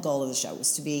was the whole goal of the show,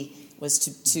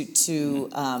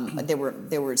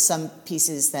 there were some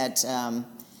pieces that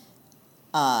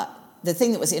the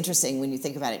thing that was interesting when you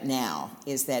think about it now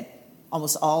is that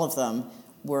almost all of them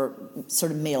were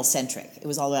sort of male-centric. It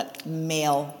was all about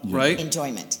male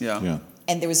enjoyment. Yeah.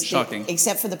 And there was shocking.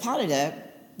 Except for the pas de deux,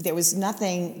 there was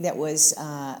nothing that was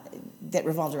that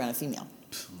revolved around a female.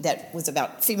 That was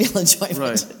about female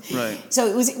enjoyment. Right. So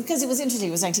it was because it was interesting.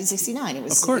 It was 1969. It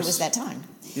was Of course. It was that time.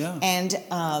 Yeah. And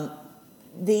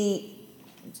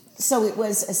so it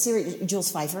was a series.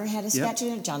 Jules Pfeiffer had a sketch in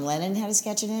it. John Lennon had a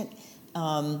sketch in it.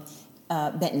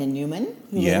 Benton and Newman,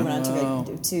 who later went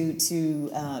on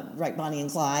to write Bonnie and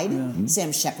Clyde. Yeah.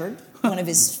 Sam Shepard, one of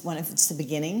it's the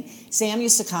beginning. Sam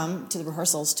used to come to the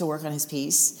rehearsals to work on his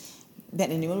piece.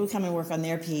 Benton and Newman would come and work on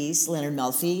their piece. Leonard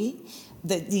Melfi.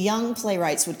 The young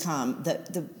playwrights would come.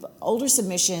 The older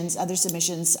submissions, other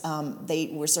submissions,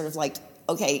 they were sort of like,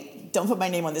 okay, don't put my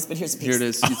name on this, but here's a piece. Here it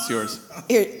is. It's yours.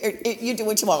 Here, you do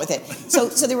what you want with it. So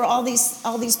there were all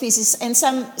these pieces, and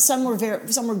some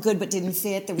were good but didn't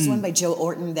fit. There was one by Joe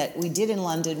Orton that we did in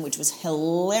London, which was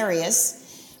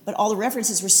hilarious, but all the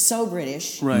references were so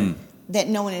British that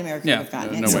no one in America would have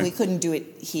gotten it. So we couldn't do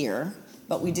it here.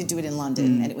 But we did do it in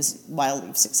London, and it was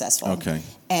wildly successful. Okay.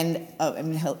 And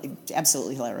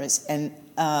absolutely hilarious. And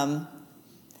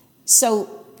so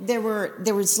there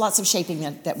was lots of shaping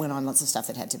that went on, lots of stuff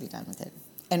that had to be done with it.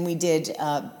 And we did,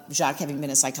 Jacques having been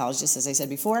a psychologist, as I said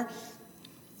before,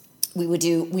 we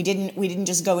didn't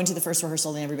just go into the first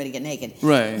rehearsal and everybody get naked.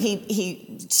 Right.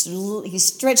 He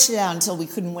stretched it out until we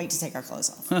couldn't wait to take our clothes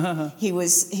off. He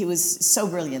was so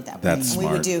brilliant that way. That's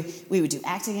smart. We would do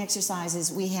acting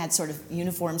exercises. We had sort of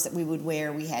uniforms that we would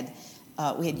wear. We had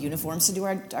uniforms to do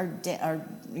our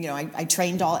I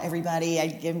trained everybody.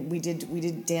 We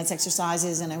did dance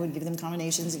exercises, and I would give them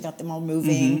combinations and got them all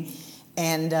moving.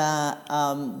 And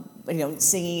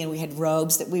singing, and we had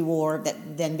robes that we wore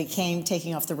that then became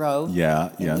taking off the robe.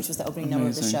 Which was the opening number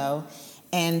of the show.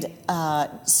 And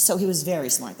so he was very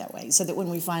smart that way. So that when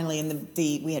we finally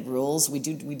we had rules, we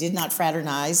did not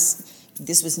fraternize.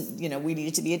 This was, we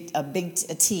needed to be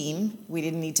a team. We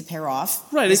didn't need to pair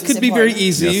off. Right, This it was could be very important.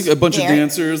 easy. Yes. A bunch of There.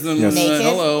 dancers, and Naked,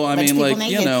 hello. I bunch mean, of like,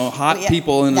 people naked. hot Yeah,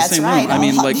 people in the that's same right, room. I all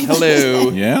mean, hot like, people. hello.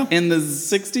 Yeah. In the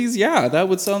 60s, that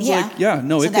would sound like,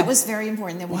 no. So It that could, was very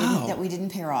important that we didn't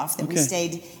pair off. That we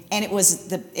stayed, and that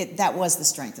was the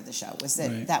strength of the show. Was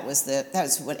that that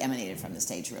was what emanated from the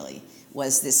stage. Really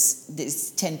was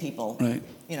this 10 people,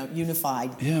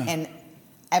 unified and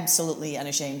absolutely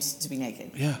unashamed to be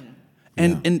naked. Yeah.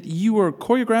 And you were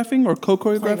choreographing or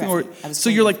Choreographing. So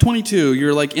you're like 22.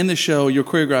 You're like in the show. You're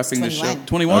choreographing the show.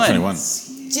 21. 21.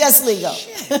 Just legal.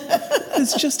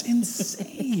 It's just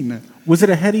insane. Was it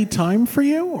a heady time for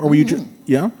you, or were you just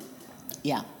Yeah,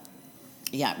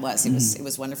 it was. It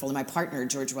was wonderful. And my partner,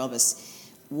 George Welbus,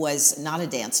 was not a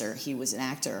dancer. He was an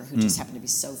actor who just happened to be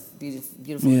so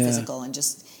beautiful and physical, and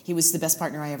he was the best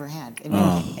partner I ever had. I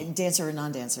mean, dancer or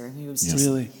non-dancer. He was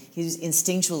he was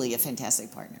instinctually a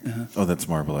fantastic partner. Oh, that's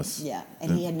marvelous. Yeah,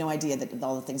 and he had no idea that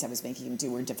all the things I was making him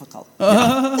do were difficult,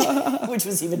 which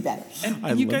was even better.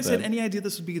 And you guys had any idea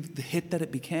this would be the hit that it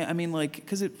became? I mean, like,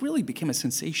 because it really became a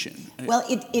sensation. Well,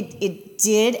 it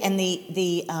did, and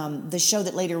the show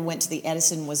that later went to the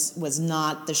Edison was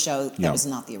not the show. That was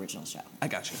not the original show. I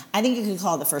got you. I think you can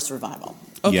call it the first revival.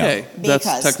 Okay, because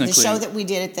that's technically the show that we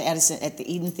did at the Edison at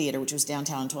the Eden Theater, which was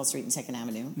downtown on 12th Street and 2nd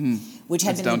Avenue, which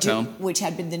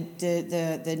had been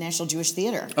the National Jewish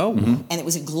Theater. Oh, and it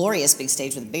was a glorious big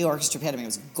stage with a big orchestra pit. I mean, it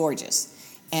was gorgeous.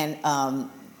 And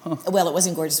well, it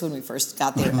wasn't gorgeous when we first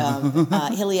got there.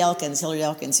 Hillary Elkins,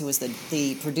 who was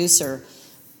the producer,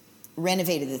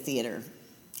 renovated the theater,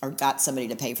 or got somebody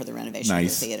to pay for the renovation of the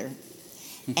theater.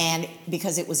 And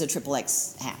because it was a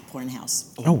XXX porn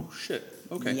house. Oh, shit.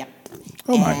 Okay. Yep.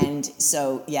 Oh, my. And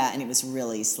so, yeah, and it was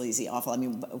really sleazy, awful. I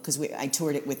mean, because I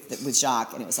toured it with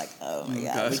Jacques, and it was like, oh my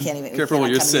God, we can't even. Careful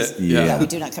where you sit. Yeah, we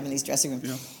do not come in these dressing rooms.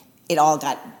 Yeah. It all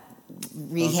got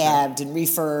rehabbed and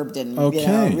refurbed and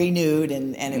renewed,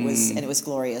 and it was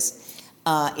glorious.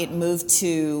 It moved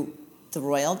to the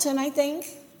Royalton, I think.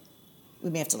 We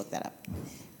may have to look that up.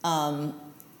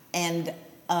 And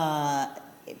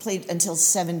it played until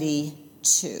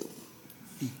 72.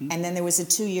 And then there was a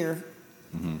 2-year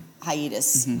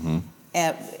hiatus.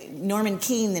 Norman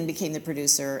Keane then became the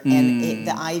producer, and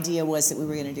the idea was that we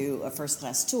were going to do a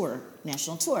first-class tour,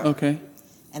 national tour. Okay.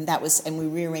 And we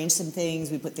rearranged some things.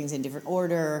 We put things in different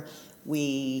order.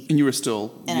 And you were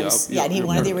still... And and he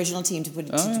wanted the original team to put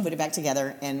it back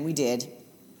together, and we did.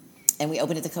 And we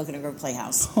opened at the Coconut Grove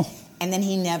Playhouse. Oh. And then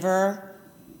he never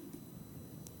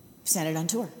sent it on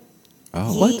tour.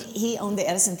 Oh, He owned the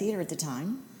Edison Theater at the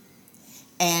time.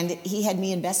 And he had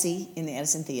me and Bessie in the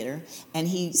Edison Theater, and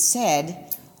he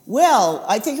said, "Well,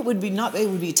 I think it would be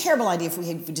a terrible idea if we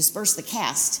had dispersed the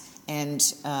cast and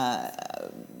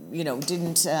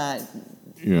didn't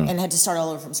and had to start all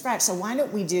over from scratch. So why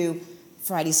don't we do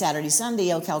Friday, Saturday,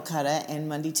 Sunday, O Calcutta, and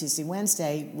Monday, Tuesday,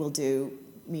 Wednesday we'll do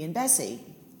me and Bessie,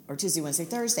 or Tuesday, Wednesday,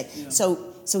 Thursday." Yeah.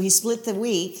 So he split the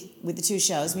week with the 2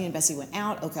 shows. Me and Bessie went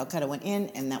out, O Calcutta went in,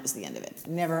 and that was the end of it.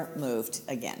 Never moved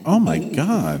again. Oh my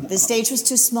God. The stage was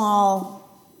too small.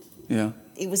 Yeah.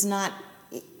 It was not...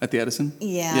 At the Edison?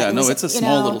 Yeah. Yeah, it's a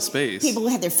small little space. People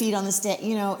had their feet on the stage,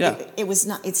 Yeah. It was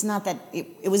not, it's not that,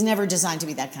 it was never designed to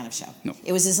be that kind of show. No.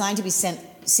 It was designed to be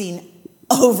seen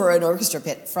over an orchestra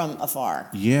pit from afar.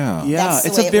 Yeah. Yeah,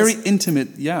 it's a very intimate,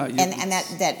 And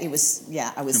that it was,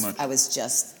 I was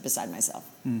just beside myself.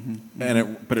 Mm-hmm.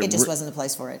 And it just wasn't the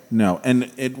place for it. No, and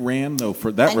it ran, though,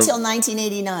 for that... Until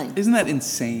 1989. Isn't that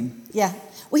insane? Yeah.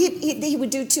 Well, he would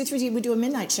do 2-3, he would do a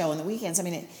midnight show on the weekends. I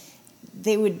mean,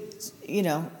 they would,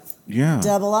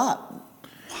 double up.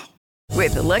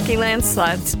 With the Lucky Land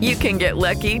Slots, you can get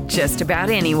lucky just about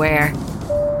anywhere.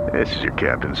 This is your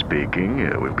captain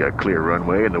speaking. We've got clear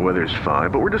runway and the weather's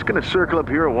fine, but we're just going to circle up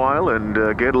here a while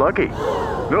and get lucky.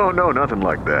 No, nothing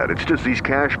like that. It's just these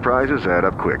cash prizes add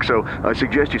up quick. So I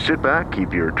suggest you sit back,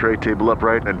 keep your tray table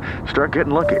upright, and start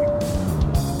getting lucky.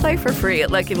 Play for free at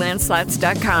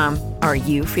LuckyLandSlots.com. Are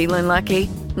you feeling lucky?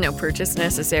 No purchase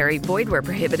necessary. Void where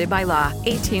prohibited by law.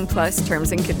 18+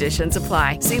 terms and conditions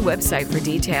apply. See website for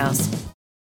details.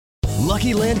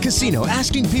 Lucky Land Casino,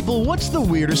 asking people, what's the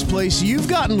weirdest place you've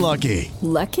gotten lucky?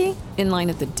 Lucky? In line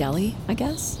at the deli, I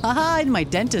guess? Aha, in my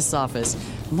dentist's office.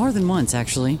 More than once,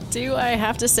 actually. Do I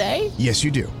have to say? Yes,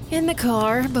 you do. In the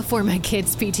car before my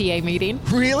kids' PTA meeting.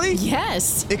 Really?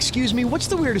 Yes. Excuse me, what's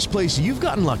the weirdest place you've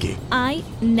gotten lucky? I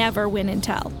never win and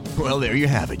tell. Well, there you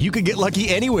have it. You can get lucky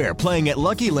anywhere, playing at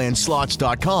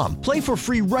LuckyLandSlots.com. Play for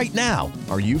free right now.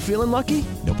 Are you feeling lucky?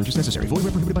 No purchase necessary. Void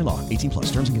where prohibited by law. 18+.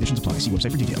 Terms and conditions apply. See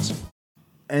website for details.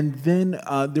 And then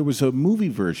there was a movie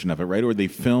version of it, right? Or they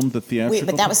filmed the theatrical.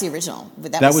 But that was the original.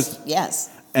 But that was yes.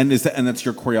 And that's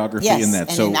your choreography in that?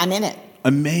 Yes, so and I'm in it.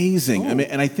 Amazing. I mean,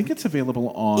 and I think it's available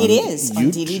on. It is on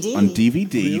DVD. On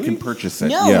DVD, really? You can purchase it.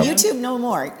 No, YouTube no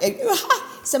more.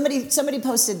 Somebody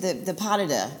posted the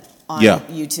Padada on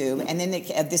YouTube, and then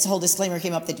this whole disclaimer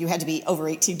came up that you had to be over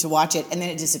 18 to watch it, and then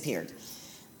it disappeared.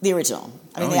 The original.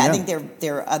 I mean, I think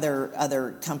there are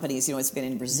other companies. It's been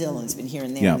in Brazil and it's been here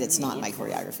and there. That's not my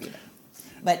choreography.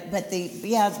 But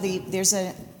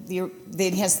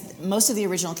it has most of the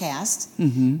original cast.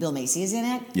 Mm-hmm. Bill Macy is in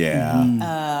it. Yeah.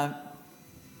 Mm-hmm.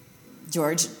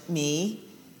 George, me,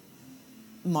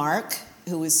 Mark,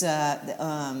 who was the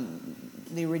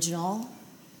original.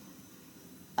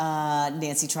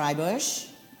 Nancy Trybush,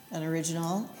 an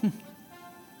original.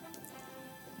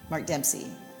 Mark Dempsey.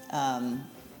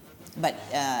 But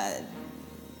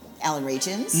Alan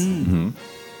Rachins,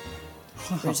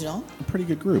 original. A pretty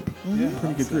good group. Mm-hmm. Yeah,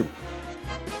 pretty good group.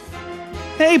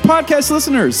 Hey, podcast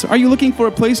listeners! Are you looking for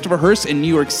a place to rehearse in New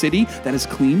York City that is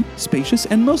clean, spacious,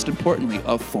 and most importantly,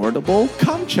 affordable?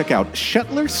 Come check out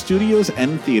Shetler Studios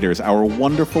and Theaters, our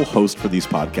wonderful host for these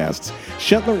podcasts.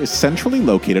 Shetler is centrally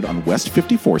located on West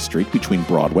 54th Street between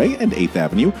Broadway and 8th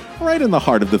Avenue, right in the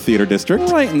heart of the theater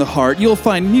district. Right in the heart, you'll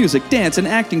find music, dance, and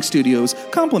acting studios,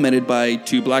 complemented by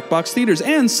 2 black box theaters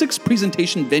and 6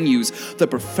 presentation venues. The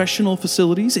professional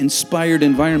facilities, inspired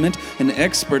environment, and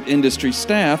expert industry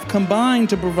staff combine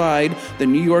to provide the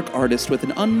New York artist with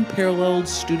an unparalleled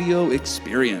studio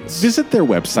experience. Visit their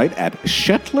website at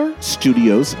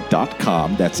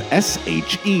shetlerstudios.com. That's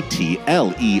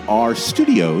SHETLER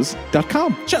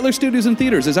Studios.com. Shetler Studios and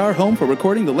Theaters is our home for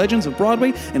recording the legends of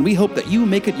Broadway, and we hope that you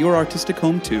make it your artistic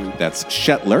home too. That's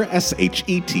Shetler,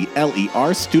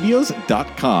 SHETLER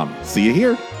Studios.com. See you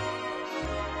here.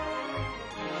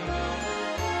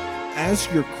 As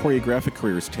your choreographic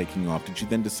career is taking off, did you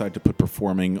then decide to put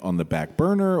performing on the back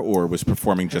burner, or was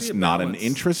performing just not an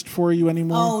interest for you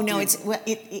anymore? Oh no, it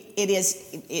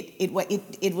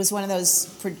was one of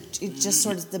those. It just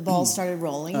sort of the ball started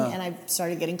rolling, and I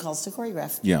started getting calls to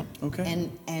choreograph. Yeah. Okay.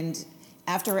 And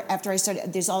after I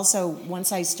started, there's also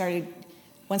once I started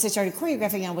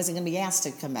choreographing, I wasn't going to be asked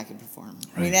to come back and perform.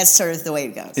 Right. I mean, that's sort of the way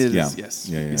it goes. Yes.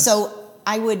 Yeah. So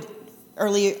I would.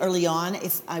 Early on,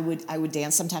 if I would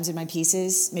dance sometimes in my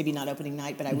pieces, maybe not opening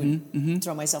night, but I would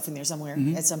throw myself in there somewhere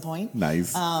at some point.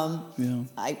 Nice.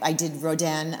 I did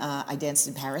Rodin. I danced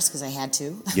in Paris because I had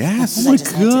to. Yes. Oh my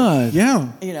God.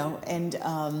 Yeah. You know, and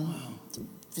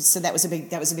so that was a big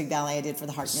ballet I did for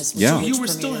the Harkness. Yeah. So you were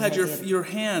still had your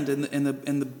hand in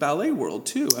the ballet world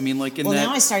too. I mean, like in that. Well,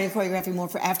 now I started choreographing more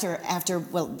for after.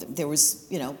 Well, there was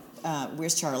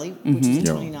Where's Charlie, which is a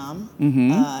Tony Nom.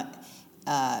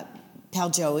 Pal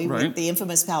Joey, with the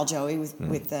infamous Pal Joey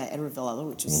with Edward Villella,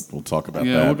 which is... We'll talk about that.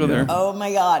 Yeah, we'll go there. Oh,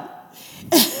 my God.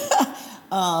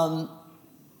 And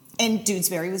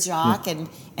Doonesbury with Jacques and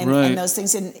those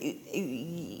things. And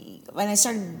when I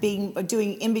started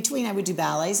doing in between, I would do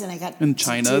ballets, and I got... In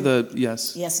China,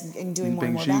 Yes, and doing more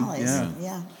and more Beijing, ballets.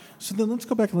 Yeah. So then let's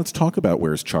go back and let's talk about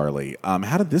Where's Charlie.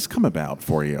 How did this come about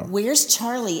for you? Where's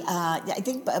Charlie? I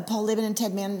think Paul Libin and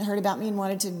Ted Mann heard about me and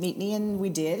wanted to meet me, and we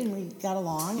did, and we got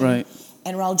along. Right.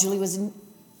 And Raul Julia was an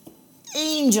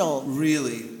angel.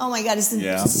 Really? Oh my God, he's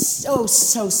so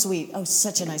sweet. Oh,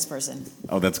 such a nice person.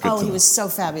 Oh, that's good. Oh, he was so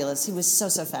fabulous. He was so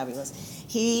fabulous.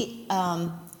 He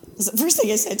was the first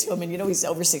thing I said to him, and he's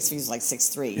over 6 feet, he's like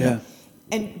 6'3". Yeah.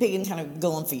 And big and kind of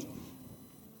galumpy.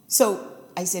 So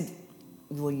I said,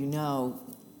 well, you know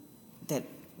that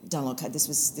Donald O'Connor, it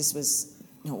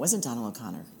wasn't Donald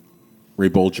O'Connor. Ray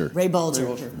Bolger.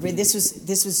 This was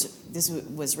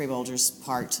Ray Bolger's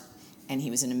part, and he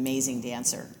was an amazing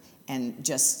dancer and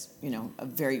just, a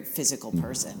very physical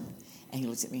person. And he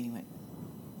looked at me and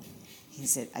he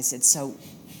went, I said, so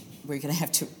we're going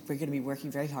to be working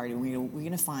very hard, and we're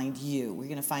going to find you. We're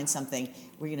going to find something.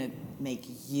 We're going to make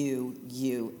you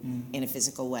in a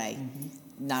physical way.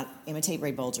 Not imitate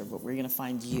Ray Bolger, but we're going to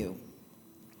find you.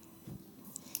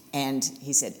 And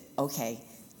he said, okay.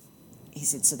 He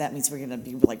said, so that means we're going to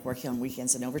be like working on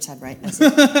weekends and overtime, right? And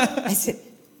I said,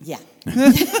 yeah.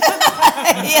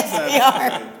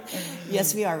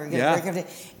 Yes, we are. We're going to work every day.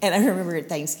 And I remember at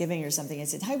Thanksgiving or something, I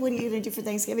said, hi, what are you going to do for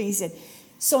Thanksgiving? He said,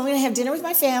 so I'm going to have dinner with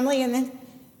my family, and then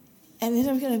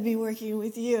I'm going to be working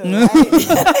with you. Right?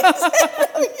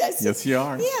 Yes, you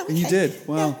are. Yeah, you did.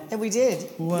 Wow. Yeah, and we did.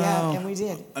 Wow. Yeah, and we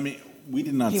did. I mean, we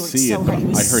did not He worked see so it, but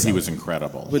hard. I heard he was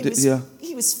incredible.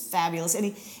 He was fabulous, and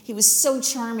he was so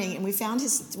charming, and we found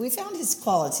his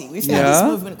quality. We found his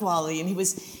movement quality, and he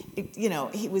was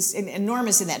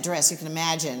enormous in that dress. You can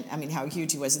imagine, how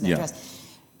huge he was in that dress.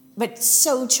 But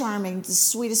so charming, the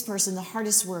sweetest person, the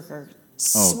hardest worker,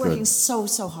 working so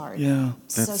hard. Yeah.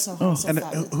 So hard. So and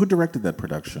fabulous. who directed that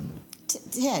production?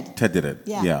 Ted. Ted did it.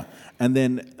 Yeah. And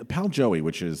then Pal Joey,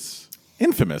 which is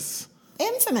infamous.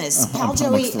 Pal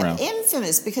Joey,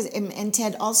 infamous, because and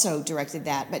Ted also directed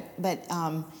that, but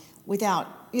without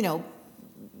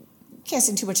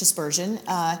casting too much aspersion.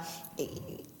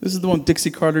 This is the one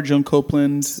Dixie Carter, Joan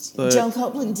Copeland. Joan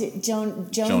Copeland, Joan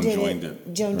joined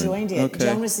it. Joan joined it. Okay.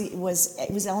 Joan it was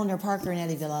Eleanor Parker and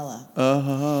Eddie Villella.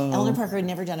 Oh. Eleanor Parker had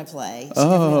never done a play. She'd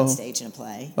never been on stage in a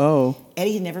play. Oh.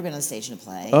 Eddie had never been on stage in a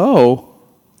play. Oh.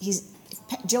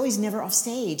 Joey's never off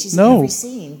stage. He's in every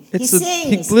scene. He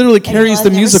sings. He literally carries the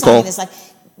musical.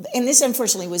 And this,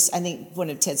 unfortunately, was, I think, one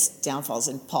of Ted's downfalls.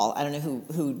 And Paul, I don't know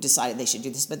who decided they should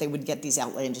do this, but they would get these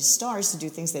outlandish stars to do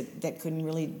things that couldn't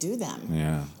really do them.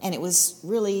 Yeah. And it was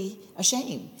really a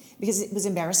shame, because it was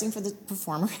embarrassing for the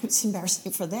performer. It was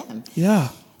embarrassing for them. Yeah.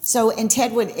 So, and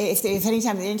Ted would,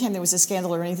 anytime there was a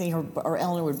scandal or anything, or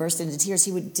Eleanor would burst into tears,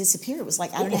 he would disappear. It was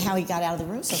like, I don't know how he got out of the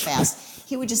room so fast.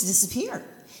 He would just disappear.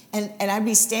 And I'd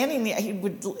be standing there. He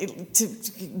would to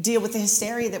deal with the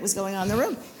hysteria that was going on in the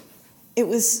room. It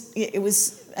was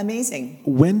amazing.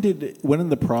 When in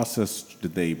the process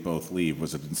did they both leave?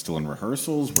 Was it still in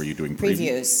rehearsals? Were you doing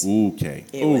previews? Okay.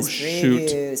 It was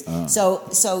previews.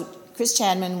 So Chris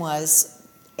Chadman was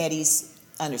Eddie's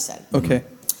understudy. Okay.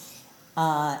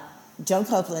 Joan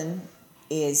Copeland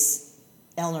is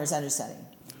Eleanor's understudy.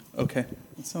 Okay,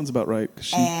 that sounds about right.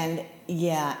 And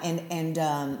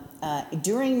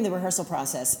during the rehearsal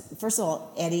process, first of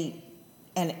all, Eddie,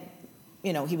 and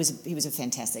you know, he was a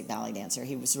fantastic ballet dancer.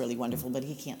 He was really wonderful, but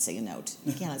he can't sing a note.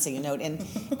 He cannot sing a note. And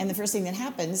the first thing that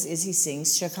happens is he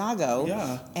sings Chicago.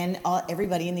 Yeah. And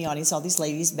everybody in the audience, all these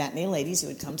ladies, matinee ladies who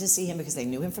would come to see him because they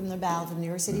knew him from the ballet, from New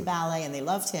York City Ballet, and they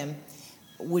loved him,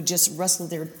 would just rustle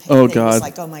their pants. Oh, It God. was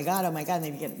like, oh my God, and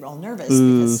they'd get all nervous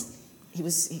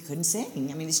because he couldn't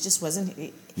sing. I mean, it just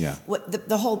wasn't. Yeah. What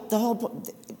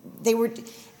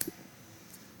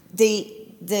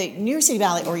the New York City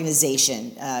Ballet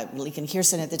organization, Lincoln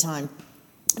Kirsten at the time,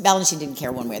 Balanchine didn't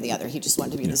care one way or the other. He just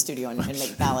wanted to be in the studio and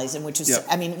make ballets, and which was,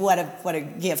 I mean, what a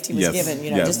gift he was given.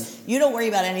 You know, just you don't worry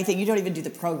about anything. You don't even do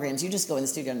the programs. You just go in the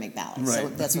studio and make ballets. Right. So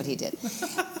that's what he did.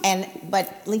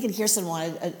 But Lincoln Kirsten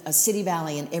wanted a city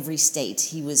ballet in every state.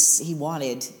 He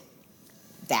wanted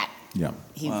that. Yeah.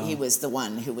 He was the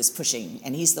one who was pushing,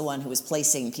 and he's the one who was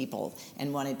placing people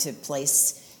and wanted to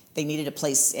place. They needed a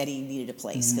place. Eddie needed a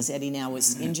place because Eddie now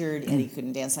was injured. Eddie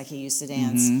couldn't dance like he used to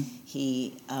dance.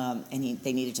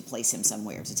 They needed to place him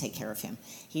somewhere to take care of him.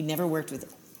 He never worked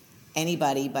with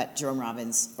anybody but Jerome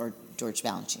Robbins or George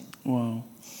Balanchine. Wow.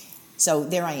 So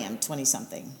there I am,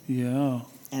 20-something. Yeah.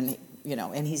 And you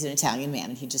know, and he's an Italian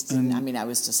man, and he just didn't. I mean, I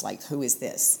was just like, who is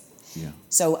this? Yeah.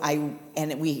 So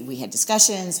we had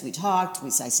discussions. We talked.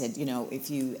 I said, you know, if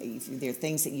there are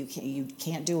things that you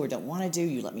can't do or don't want to do,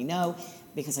 you let me know,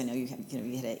 because I know you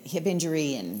had a hip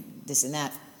injury and this and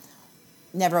that.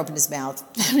 Never opened his mouth.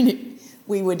 I mean,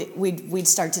 we'd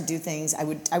start to do things. I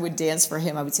would dance for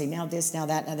him. I would say now this, now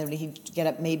that, and then he'd get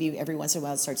up maybe every once in a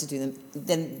while and start to do them.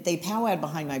 Then they powwowed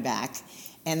behind my back,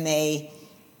 and he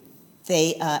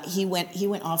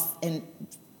went off, and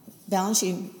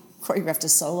Balanchine choreographed a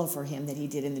solo for him that he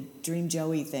did in the Dream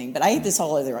Joey thing. But I had this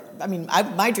whole other. I mean,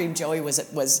 my Dream Joey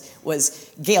was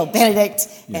Gail Benedict,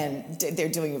 and they're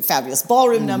doing a fabulous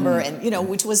ballroom number, and you know,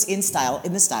 which was in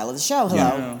the style of the show. Hello.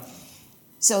 Yeah.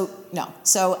 So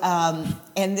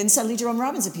and then suddenly Jerome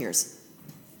Robbins appears.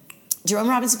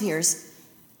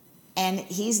 And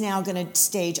he's now going to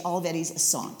stage all of Eddie's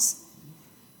songs.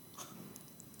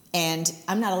 And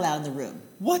I'm not allowed in the room.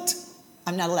 What?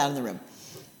 I'm not allowed in the room.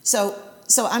 So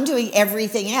I'm doing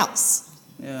everything else.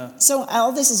 Yeah. So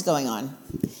all this is going on.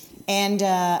 And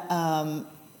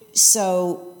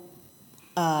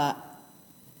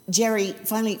Jerry,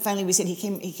 finally we said, he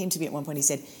came to me at one point, he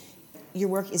said, your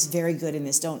work is very good in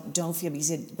this. Don't feel, he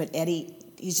said, but Eddie,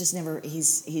 he's just never,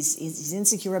 he's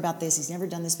insecure about this. He's never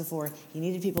done this before. He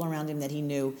needed people around him that he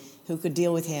knew who could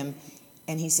deal with him.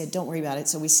 And he said, don't worry about it.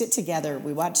 So we sit together,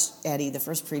 we watched Eddie, the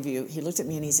first preview. He looked at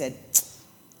me and he said,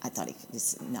 I thought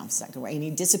it's not going to work. And he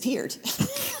disappeared.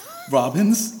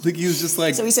 Robbins? Like he was just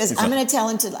like. So he says, I'm going to tell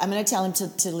him to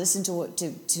listen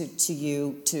to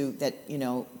you, that you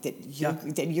know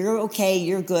that you're okay,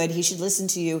 you're good. He should listen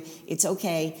to you. It's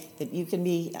okay that you can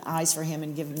be eyes for him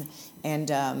and give him. And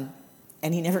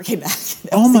he never came back.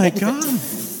 Oh my God!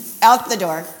 Out the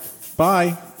door.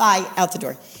 Bye. Out the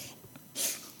door.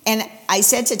 And I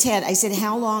said to Ted, I said,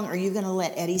 how long are you going to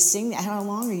let Eddie sing? How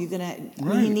long are you going to?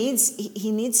 Right. He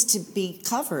needs to be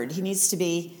covered. He needs to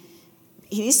be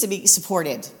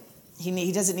supported.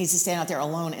 He doesn't need to stand out there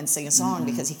alone and sing a song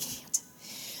because he can't.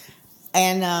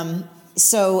 And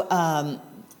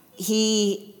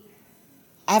he,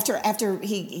 after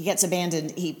he gets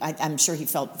abandoned, I'm sure he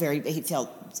felt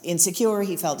insecure.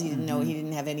 He felt he didn't know, he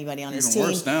didn't have anybody on his team.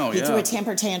 Worse now, he threw a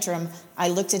temper tantrum. I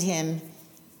looked at him,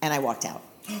 and I walked out.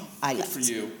 I left. Good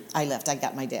for you. I left. I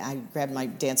grabbed my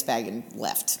dance bag and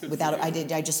left.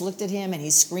 I just looked at him, and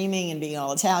he's screaming and being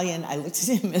all Italian. I looked at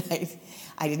him, and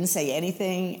I didn't say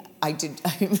anything.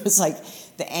 It was like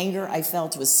the anger I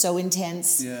felt was so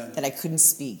intense that I couldn't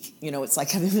speak. You know, it's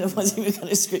like I wasn't even going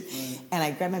to speak. Right. And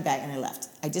I grabbed my bag and I left.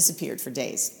 I disappeared for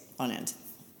days on end.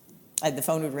 The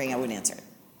phone would ring, I wouldn't answer it.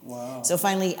 Wow. So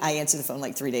finally, I answered the phone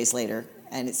like 3 days later,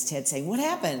 and it's Ted saying, "What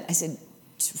happened?" I said,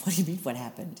 "What do you mean, what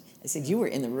happened?" I said, "You were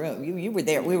in the room. You were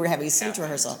there. We were having a stage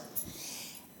rehearsal."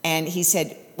 And he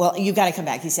said, "Well, you got to come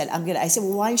back." He said, I said,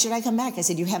 "Well, why should I come back?" I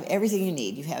said, "You have everything you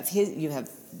need. You have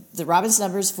the Robbins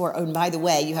numbers for. Oh, and by the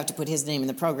way, you have to put his name in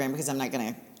the program because I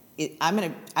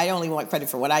only want credit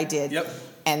for what I did." Yep.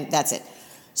 And that's it.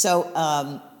 So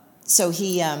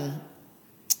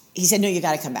he said, "No, you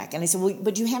got to come back." And I said, "Well,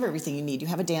 but you have everything you need. You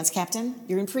have a dance captain.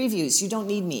 You're in previews. You don't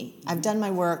need me. I've done my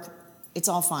work. It's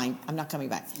all fine. I'm not coming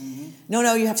back." Mm-hmm.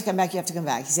 No, you have to come back. You have to come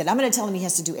back. He said, "I'm going to tell him he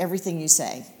has to do everything you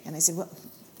say." And I said, "Well,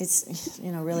 it's,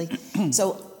 really."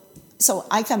 So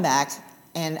I come back,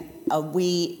 and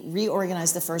we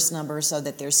reorganize the first number so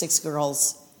that there's 6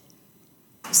 girls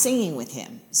singing with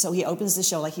him. So he opens the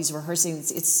show like he's rehearsing.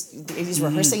 He's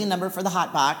rehearsing a number for the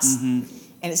Hot Box, and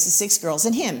it's the 6 girls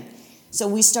and him. So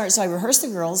we start. So I rehearse the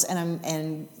girls,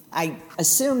 and I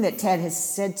assume that Ted has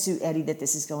said to Eddie that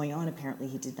this is going on. Apparently,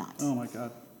 he did not. Oh my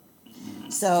God.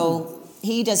 So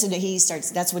he doesn't. He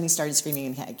starts. That's when he started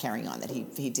screaming and carrying on. That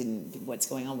he didn't. What's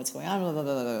going on? What's going on? Blah, blah,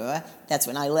 blah, blah, blah. That's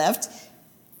when I left.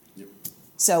 Yep.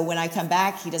 So when I come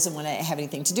back, he doesn't want to have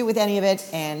anything to do with any of it,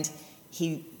 and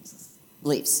he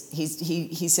leaves. He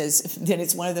says. Then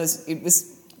it's one of those. It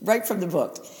was right from the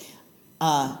book.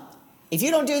 If you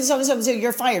don't do so,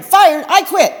 you're fired. Fired. I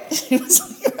quit. It was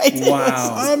like, right there.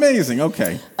 Wow. Amazing.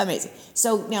 Okay. Amazing.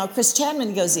 So now Chris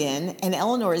Chapman goes in, and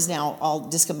Eleanor is now all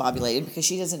discombobulated because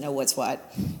she doesn't know what's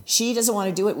what. She doesn't want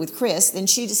to do it with Chris. Then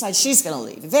she decides she's going to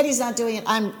leave. If Eddie's not doing it,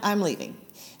 I'm leaving.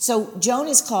 So Joan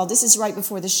is called. This is right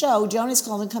before the show. Joan is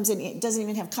called and comes in. Doesn't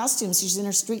even have costumes. She's in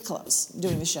her street clothes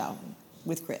doing the show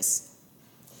with Chris.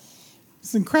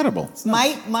 It's incredible.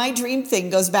 My dream thing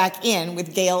goes back in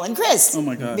with Gail and Chris. Oh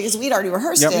my God! Because we'd already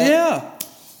rehearsed it. Yeah.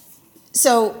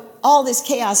 So all this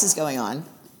chaos is going on,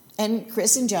 and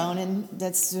Chris and Joan, and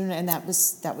that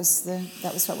was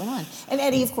what went on. And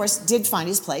Eddie, of course, did find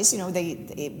his place. You know,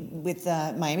 with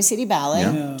Miami City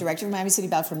Ballet, director of Miami City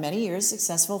Ballet for many years,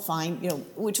 successful, fine. You know,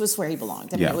 which was where he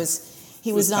belonged. I mean, it was.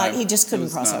 He was not. He just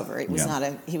couldn't cross over. It was not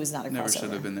a. He was not a crossover. Never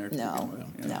should have been there.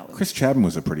 No. Chris Chapman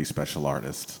was a pretty special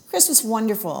artist. Chris was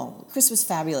wonderful. Chris was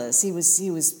fabulous. He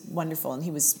was wonderful, and he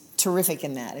was terrific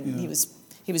in that. And he was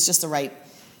just the right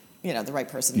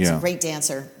person. He's a great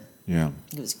dancer. Yeah.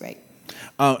 He was great.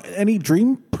 Any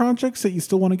dream projects that you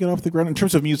still want to get off the ground in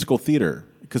terms of musical theater?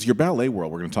 Because your ballet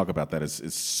world, we're going to talk about that,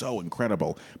 is so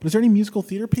incredible. But is there any musical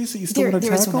theater piece that you still want to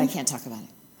tackle? There is one, I can't talk about it.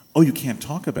 Oh, you can't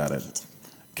talk about it.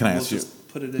 Can I ask you?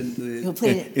 Put it into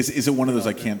the. Is it one of those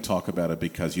I can't talk about it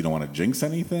because you don't want to jinx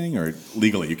anything, or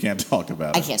legally you can't talk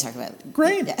about it? I can't talk about it.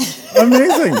 Great, yeah.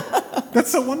 Amazing. That's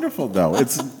so wonderful, though.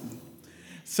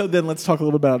 So then let's talk a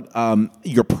little bit about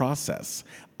your process.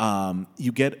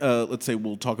 You get, let's say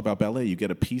we'll talk about ballet. You get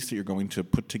a piece that you're going to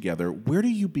put together. Where do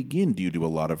you begin? Do you do a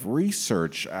lot of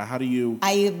research? How do you?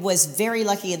 I was very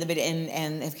lucky in the beginning,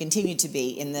 and have continued to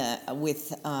be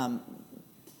with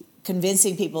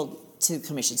convincing people to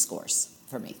commission scores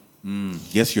for me.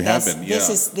 Yes, you have been. Yeah.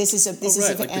 This is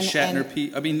like the Shatner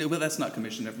piece. I mean, well, that's not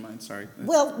commission. Never mind. Sorry.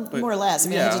 Well, more or less. I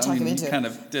mean, I had to talk him into it. Kind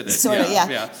of did it. Sort of.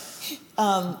 Yeah.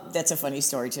 That's a funny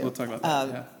story too. We'll talk about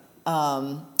that.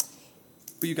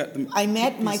 But you got. I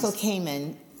met Michael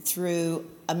Kamen through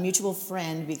a mutual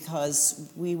friend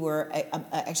because we were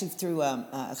actually through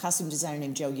a costume designer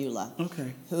named Joe Eula.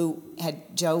 Okay.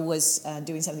 Joe was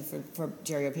doing something for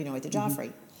Jerry Opino at the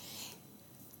Joffrey.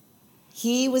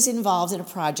 He was involved in a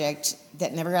project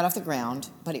that never got off the ground,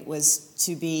 but it was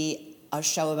to be a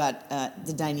show about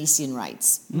the Dionysian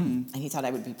rites, and he thought I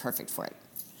would be perfect for it.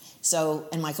 So,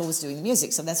 and Michael was doing the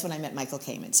music, so that's when I met Michael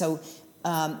Kamen. So,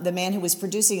 the man who was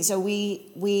producing it. So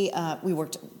we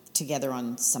worked together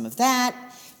on some of that.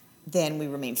 Then we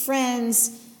remained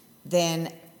friends.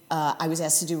 Then I was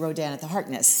asked to do Rodin at the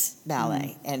Harkness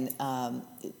Ballet, and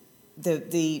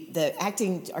the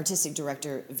acting artistic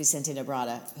director Vicente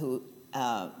Nabrada, who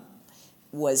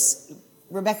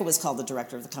Rebecca was called the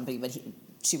director of the company, but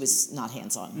she was not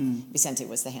hands-on. Vicente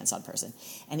was the hands-on person.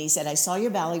 And he said, I saw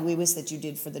your ballet Wee-Whis that you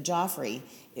did for the Joffrey.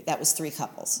 That was 3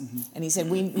 couples. And he said,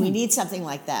 we need something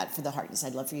like that for the Harkness.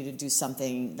 I'd love for you to do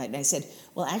something. And I said,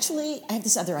 well, actually, I have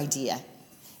this other idea.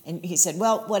 And he said,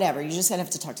 well, whatever. You're just going to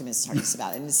have to talk to Mrs. Harkness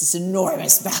about it. And it's this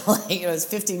enormous ballet. It was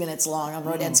 50 minutes long on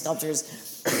Rodin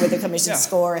sculptures with a commissioned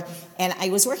score. And I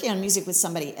was working on music with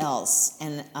somebody else.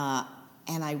 And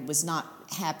I was not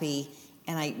happy.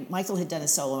 And Michael had done a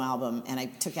solo album, and I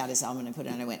took out his album and I put it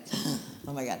on, and I went,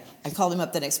 oh my God. I called him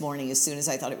up the next morning as soon as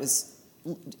I thought it was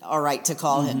all right to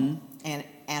call him, and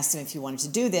asked him if he wanted to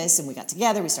do this, and we got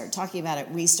together, we started talking about it,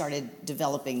 we started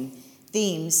developing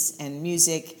themes and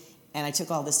music, and I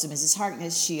took all this to Mrs.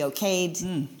 Harkness, she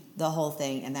okayed the whole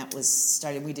thing, and that was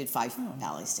started, we did 5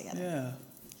 ballets together. Yeah.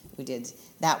 We did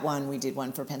that one, we did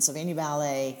one for Pennsylvania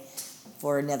Ballet,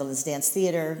 for Netherlands Dance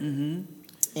Theater,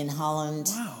 in Holland.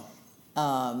 Wow.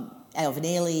 Alvin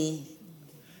Ailey.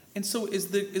 And so, is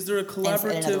there a collaborative?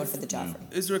 And another one for the Joffrey.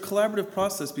 Is there a collaborative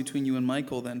process between you and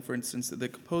Michael then, for instance, the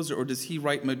composer, or does he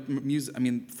write music? I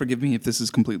mean, forgive me if this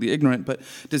is completely ignorant, but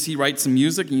does he write some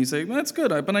music and you say, well, "That's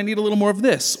good, but I need a little more of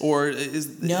this," or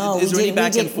is there any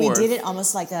back and forth? We did it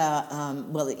almost like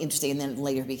interesting, and then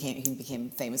later he became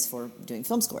famous for doing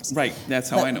film scores. Right, that's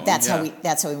how I know. That's how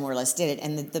we more or less did it,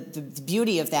 and the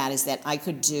beauty of that is that I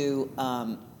could do.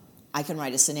 I can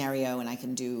write a scenario and I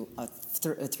can do a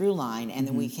through line, and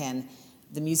then we can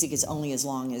the music is only as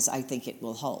long as I think it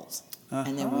will hold.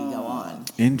 And then we go on.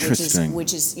 Interesting.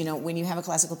 Which is, you know, when you have a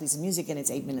classical piece of music and it's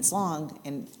 8 minutes long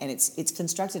and it's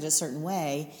constructed a certain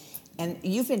way, and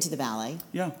you've been to the ballet,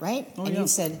 right? Oh, and you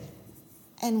said,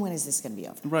 and when is this going to be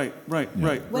over?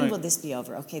 Right. When will this be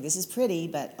over? Okay, this is pretty,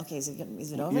 but okay, is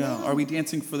it over now? Are we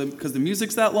dancing for because the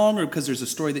music's that long, or because there's a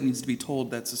story that needs to be told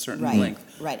that's a certain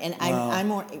length? Right. And I'm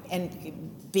more,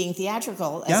 and being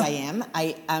theatrical as I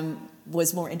am,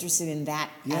 was more interested in that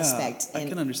aspect. I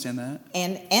can understand that.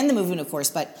 And the movement, of course,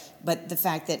 but the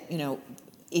fact that, you know,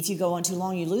 if you go on too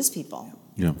long, you lose people.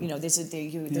 Yeah. You know, there's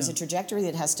a trajectory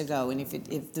that has to go, and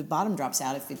if the bottom drops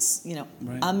out, if it's, you know,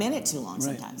 a minute too long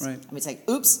sometimes. Right. I mean, it's like,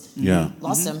 oops,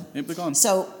 lost them. Yep, they're gone.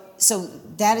 So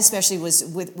that especially was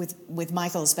with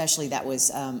Michael, especially that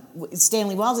was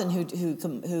Stanley Walden,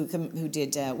 who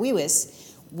did Wee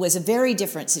Whis, was a very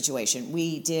different situation.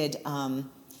 We did.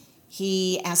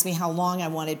 He asked me how long I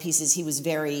wanted pieces. He was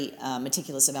very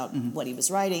meticulous about what he was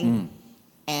writing,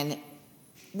 and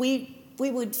we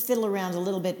would fiddle around a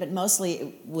little bit, but mostly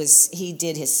it was he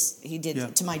did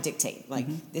to my dictate. Like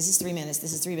this is 3 minutes,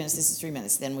 this is 3 minutes, this is 3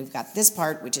 minutes. Then we've got this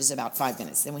part which is about 5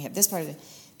 minutes. Then we have this part of it,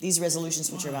 these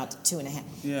resolutions which are about 2.5.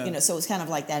 Yeah. You know, so it was kind of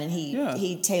like that, and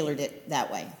he tailored it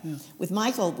that way. Yeah. With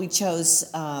Michael, we chose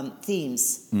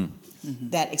themes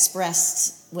that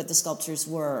expressed what the sculptures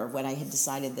were, what I had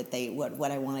decided that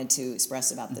what I wanted to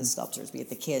express about the sculptures, be it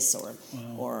the kiss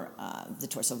or the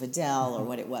torso of Adele or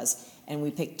what it was. And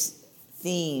we picked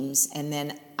themes, and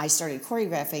then I started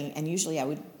choreographing, and usually I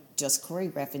would just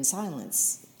choreograph in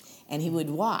silence, and he would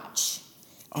watch,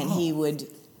 and he would,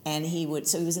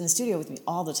 so he was in the studio with me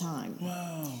all the time.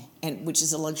 Wow. And which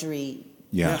is a luxury.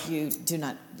 Yeah. If you do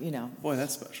not, you know. Boy,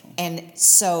 that's special. And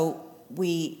so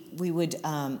we would,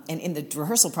 and in the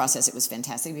rehearsal process, it was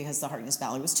fantastic because the Harkness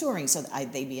Ballet was touring. So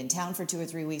they'd be in town for 2 or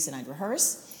 3 weeks, and I'd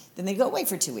rehearse. Then they'd go away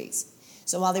for 2 weeks.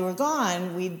 So while they were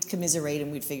gone, we'd commiserate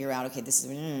and we'd figure out, okay, this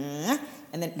is,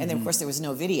 and then of course there was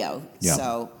no video,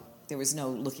 so there was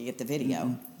no looking at the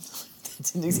video.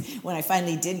 When I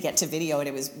finally did get to video, and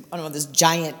it was one of those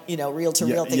giant, you know,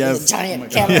 reel-to-reel thing with a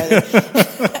giant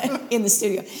camera in the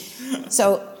studio.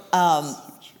 So,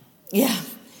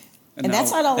 And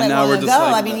that's not all that long ago.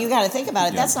 I mean, you got to think about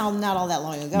it. That's not all that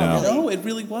long ago. No. Really. No, it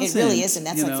really wasn't. It really isn't.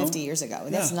 That's you like know? 50 years ago.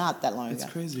 That's not that long ago.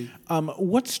 It's crazy.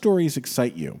 What stories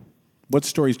excite you? What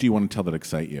stories do you want to tell that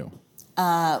excite you?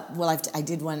 Well, I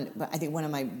did one. I think one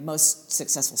of my most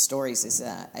successful stories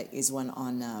is one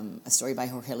on a story by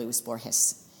Jorge Luis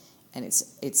Borges, and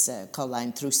it's called La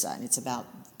Intrusa, and it's about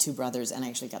two brothers, and I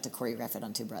actually got to choreograph it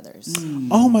on two brothers.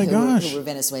 Oh my gosh! Who were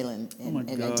Venezuelan,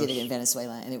 and I did it in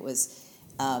Venezuela, and it was.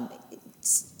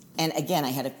 And again, I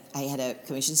had a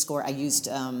commission score. I used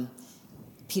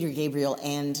Peter Gabriel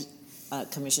and a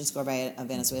commission score by a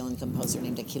Venezuelan composer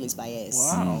named Aquiles Baez.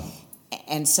 Wow.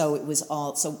 And so it was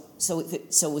all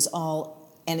it was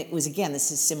all, and it was again this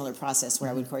is a similar process where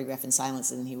I would choreograph in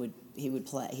silence, and he would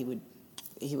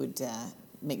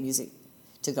make music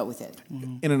to go with it.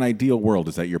 In an ideal world,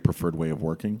 is that your preferred way of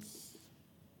working?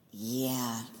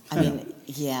 Yeah, I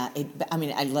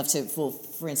mean, I'd love to. Well,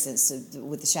 for instance,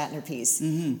 with the Shatner piece,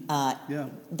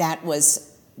 that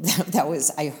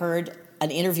was I heard an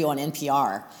interview on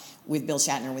NPR with Bill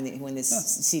Shatner when this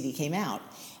CD came out,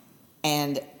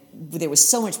 and there was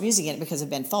so much music in it because of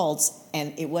Ben Folds,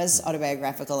 and it was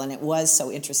autobiographical, and it was so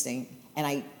interesting. And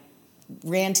I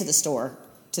ran to the store.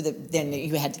 Then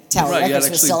you had Tower Records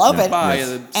was still open, and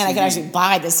I could actually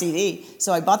buy the CD.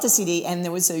 So I bought the CD, and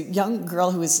there was a young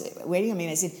girl who was waiting on me,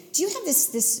 and I said, "Do you have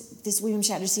this William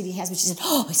Shatner CD?" He has, but she said,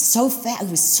 "Oh, it's so fat. It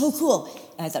was so cool."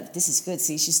 And I thought, "This is good.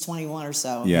 See, she's 21 or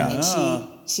so, and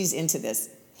she's into this."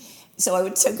 So I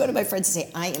would go to my friends and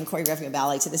say, "I am choreographing a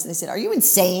ballet to this," and they said, "Are you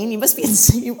insane? You must be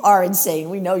insane. You are insane.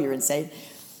 We know you're insane."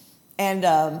 And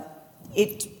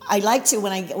I like to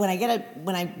when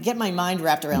I get my mind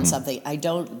wrapped around something, I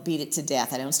don't beat it to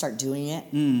death. I don't start doing it.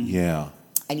 Yeah.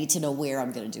 I need to know where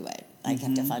I'm going to do it. I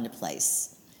have to find a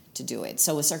place to do it.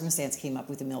 So a circumstance came up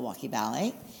with the Milwaukee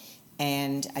Ballet,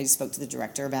 and I spoke to the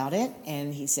director about it,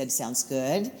 and he said, "Sounds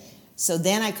good." So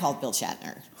then I called Bill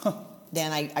Shatner.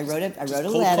 Then I wrote a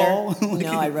letter.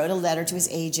 No, I wrote a letter to his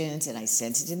agent, and I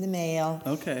sent it in the mail.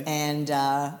 Okay. And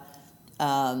I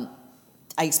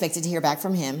expected to hear back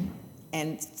from him.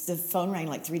 And the phone rang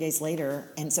like 3 days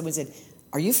later, and someone said,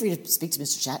 "Are you free to speak to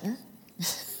Mr. Shatner?"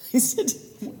 He said,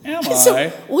 "Am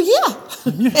I?" Well, yeah.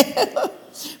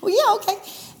 Well, yeah, okay.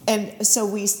 And so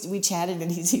we chatted, and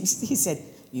he said,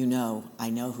 I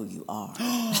know who you are."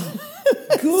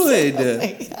 Good.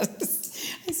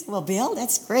 I said, "Well, Bill,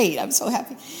 that's great. I'm so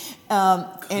happy."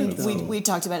 And we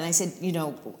talked about it, and I said,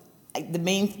 the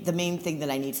main thing that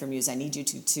I need from you is I need you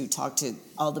to talk to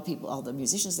all the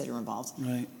musicians that are involved,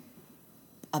 right,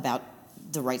 about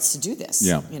the rights to do this.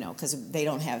 Yeah. You know, because they're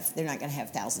not going to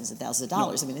have thousands and thousands of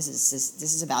dollars. No. I mean, this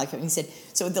is a ballet company. He said,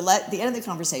 so at the end of the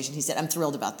conversation, he said, I'm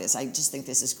thrilled about this. I just think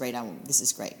this is great. This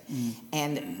is great. Mm.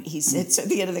 And he said, so at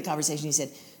the end of the conversation, he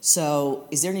said, so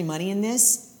is there any money in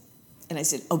this? And I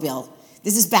said, oh, Bill,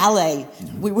 this is ballet.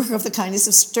 We work off the kindness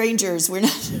of strangers. We're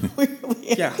not.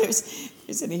 Yeah.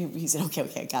 He said,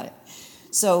 okay, I got it.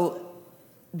 So,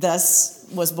 thus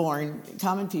was born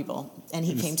Common People, and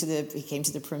he came to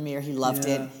the premiere. He loved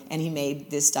it, and he made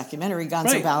this documentary,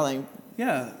 Gonzo Ballet.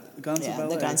 Yeah, Gonzo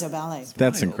Ballet. The Gonzo Ballet.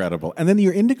 That's incredible. And then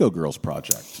your Indigo Girls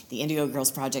project. The Indigo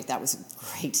Girls project, that was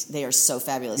great. They are so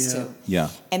fabulous too. Yeah.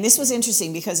 And this was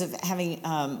interesting because of having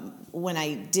when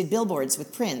I did billboards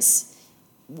with Prince.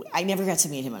 I never got to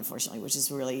meet him, unfortunately, which is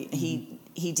really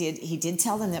he did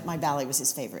tell them that my ballet was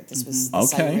his favorite. This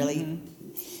was really,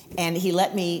 and he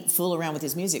let me fool around with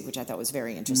his music, which I thought was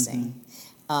very interesting.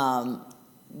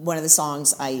 One of the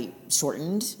songs I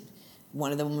shortened.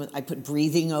 One of them I put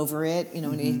breathing over it, you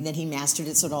know, and then he mastered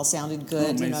it so it all sounded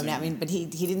good. You know, I mean, but he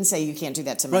didn't say you can't do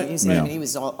that to my music. I mean, he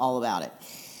was all about it.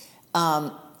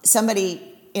 Somebody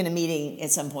in a meeting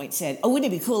at some point said, oh, wouldn't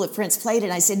it be cool if Prince played it?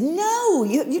 And I said, no,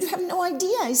 you have no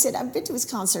idea. I said, I've been to his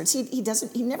concerts. He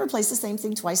never plays the same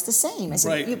thing twice the same. I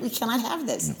said, we cannot have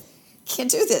this.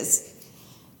 Can't do this.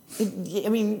 I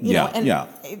mean, you know,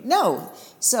 and no.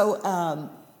 So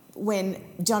when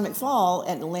John McFall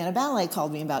at Atlanta Ballet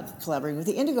called me about collaborating with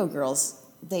the Indigo Girls,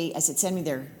 I said, send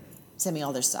me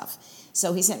all their stuff.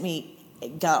 So he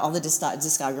got all the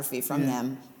discography from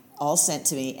them, all sent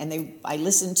to me, and I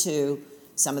listened to.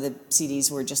 Some of the CDs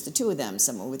were just the two of them.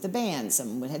 Some were with the band.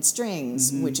 Some had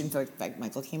strings, which in fact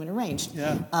Michael came and arranged,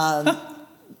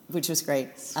 which was great.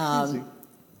 And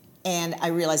I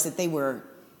realized that they would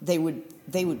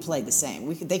play the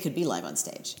same. They could be live on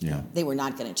stage. Yeah. They were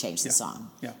not going to change the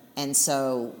song. Yeah. And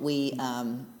so we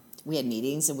had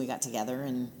meetings and we got together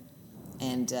and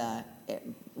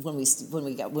when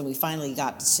we finally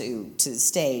got to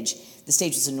the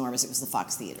stage was enormous. It was the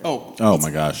Fox Theater. Oh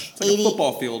my gosh! It's like a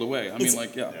football field away. I mean,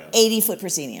 80-foot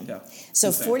proscenium. Yeah. So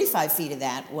insane. 45 feet of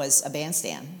that was a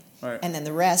bandstand, and then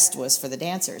the rest was for the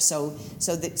dancers. So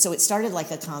it started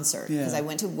like a concert because I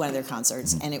went to one of their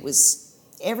concerts, and it was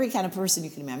every kind of person you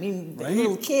can imagine. I mean,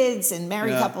 little kids and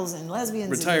married couples and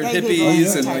lesbians, retired and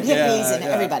hippies, and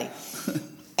everybody.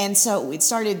 And so it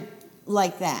started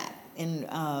like that, and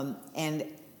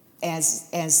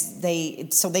as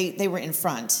they were in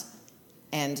front.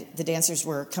 And the dancers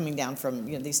were coming down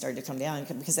they started to come down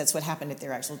because that's what happened at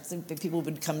their actual. People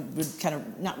would kind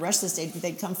of not rush the stage, but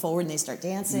they'd come forward and they start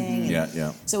dancing.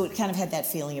 So it kind of had that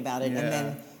feeling about it.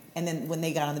 Yeah. And then when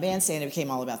they got on the bandstand, it became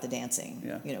all about the dancing.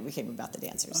 Yeah. You know, it became about the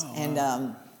dancers. Oh, and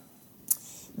wow.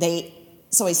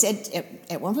 So I said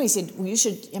at one point, I said, well, you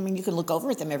can look over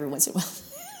at them every once in a while.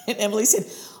 And Emily said,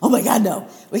 oh my God, no,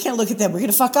 we can't look at them. We're going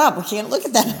to fuck up. We can't look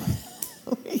at them.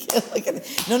 We can't look at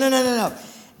them. No.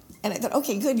 And I thought,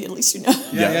 okay, good. At least you know.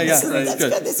 Yeah. That's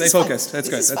good. Stay focused. That's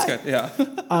good. That's good. Yeah.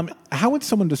 How would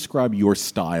someone describe your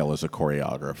style as a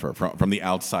choreographer from the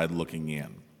outside looking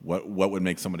in? What would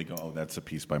make somebody go, oh, that's a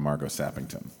piece by Margot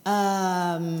Sappington?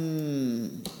 I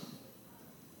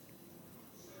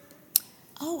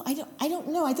don't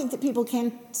know. I think that people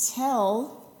can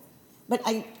tell, but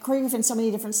I choreograph in so many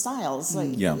different styles.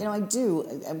 Like, you know, I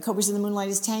do. Cobras in the Moonlight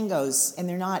is tangos, and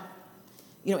they're not.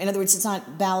 You know, in other words, it's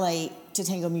not ballet to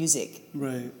tango music.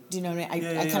 Right. Do you know what I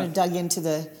mean? I kind of dug into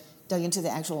the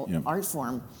actual art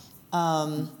form.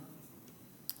 I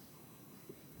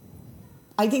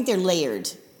think they're layered.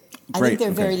 I think they're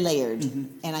very layered,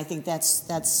 and I think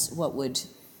that's what would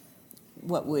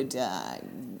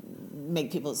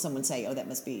make someone say, "Oh, that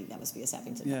must be a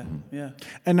Sappington." Yeah.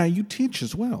 And now you teach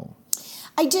as well.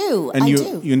 I do. And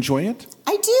do. You enjoy it?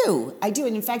 I do,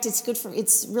 and in fact,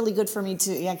 it's really good for me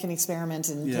to. I can experiment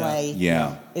and play.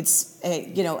 Yeah. It's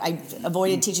I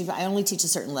avoided teaching. I only teach a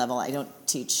certain level. I don't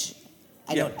teach.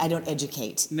 I don't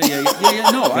educate. No, No,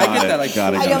 I get that.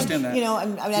 I understand that. You know,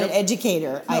 I'm not an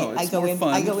educator. No, I go in.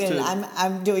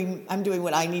 I'm doing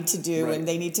what I need to do, and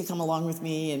they need to come along with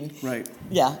me. And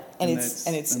yeah, and it's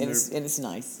nice.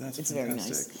 It's very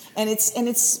nice, and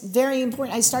it's very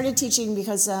important. I started teaching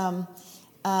because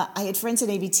I had friends at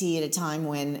ABT at a time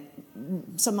when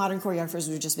some modern choreographers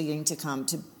were just beginning to come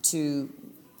to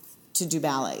do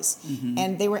ballets.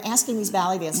 And they were asking these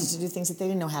ballet dancers to do things that they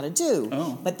didn't know how to do.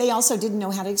 But they also didn't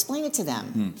know how to explain it to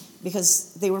them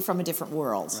because they were from a different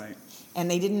world. Right. And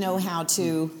they didn't know how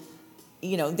to,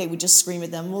 they would just scream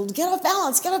at them, well, get off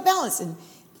balance.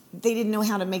 they didn't know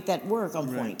how to make that work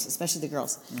on point, especially the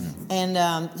girls, and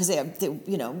because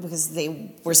because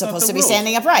they were supposed to be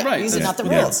standing upright. These are not the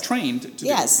rules. Trained to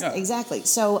yes, exactly.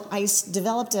 So I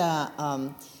developed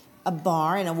a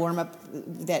bar and a warm up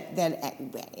that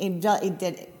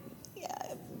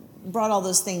brought all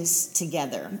those things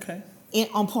together. Okay.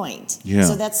 On point. Yeah.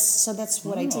 So that's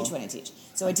what I teach when I teach.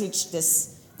 So I teach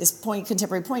this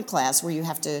contemporary point class where you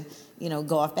have to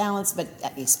go off balance, but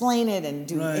explain it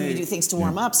and you do things to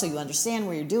warm up so you understand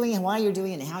where you're doing and why you're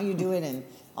doing it and how you do it and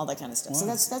all that kind of stuff.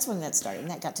 Wow. So that's when that started,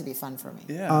 and that got to be fun for me.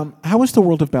 Yeah. How has the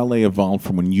world of ballet evolved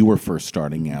from when you were first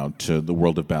starting out to the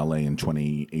world of ballet in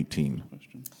 2018?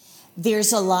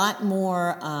 There's a lot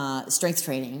more strength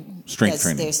training.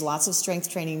 There's lots of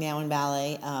strength training now in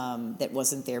ballet that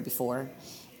wasn't there before.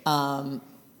 I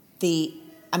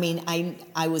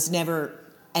was never,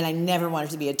 and I never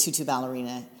wanted to be a tutu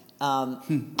ballerina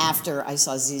after I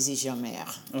saw Zizi Jeanmaire.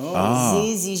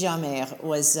 Zizi Jeanmaire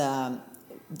was,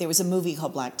 there was a movie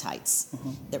called Black Tights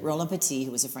that Roland Petit,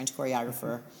 who was a French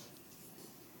choreographer,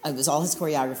 it was all his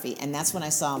choreography, and that's when I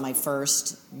saw my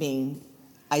first being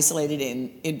isolated in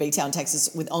Baytown, Texas,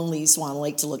 with only Swan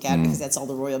Lake to look at because that's all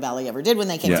the Royal Ballet ever did when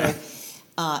they came through.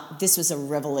 This was a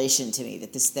revelation to me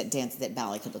that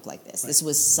ballet could look like this. Right. This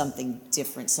was something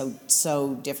different,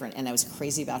 so different, and I was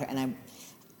crazy about her. And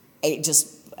it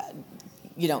just,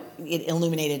 it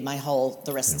illuminated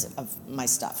the rest of my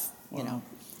stuff,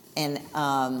 and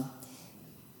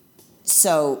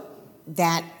so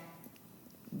that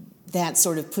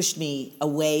sort of pushed me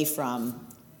away from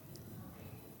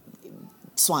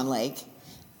Swan Lake,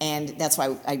 and that's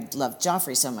why I love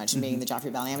Joffrey so much, and being the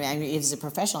Joffrey Ballet. I mean, as a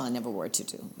professional, I never wore a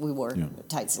tutu. We wore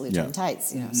tights, Leotard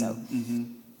tights,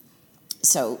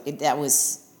 So that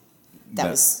was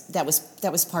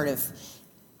part of.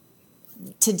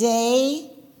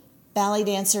 Today, ballet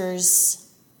dancers.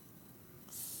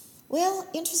 Well,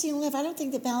 interesting enough, I don't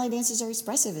think that ballet dancers are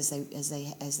expressive as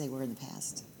they were in the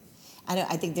past.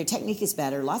 I think their technique is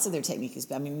better. Lots of their technique is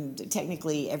better. I mean,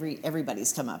 technically,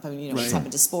 everybody's come up. I mean, what's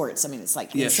happened to sports? I mean, it's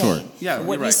like insane. Sure. Yeah,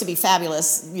 what used to be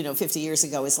fabulous, 50 years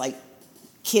ago, is like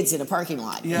kids in a parking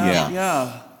lot.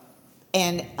 Yeah.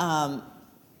 And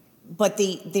but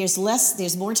there's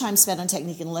more time spent on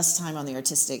technique and less time on the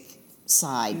artistic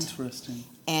side. Interesting.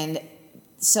 And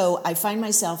so I find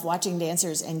myself watching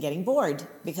dancers and getting bored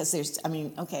because so how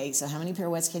many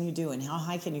pirouettes can you do and how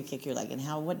high can you kick your leg and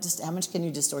how much can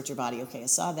you distort your body? Okay, I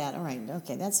saw that. All right,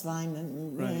 okay, that's fine.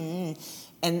 Right.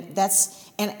 And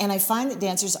I find that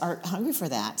dancers are hungry for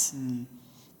that.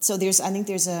 So there's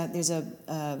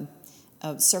a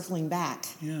circling back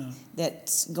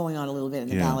that's going on a little bit in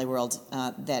the ballet world.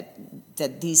 That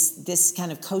this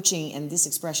kind of coaching and this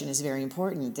expression is very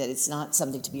important. That it's not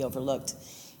something to be overlooked.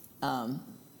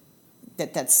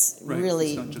 That's really...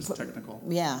 It's not just technical.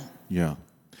 Yeah. Yeah.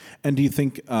 And do you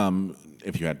think,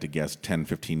 if you had to guess 10,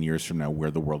 15 years from now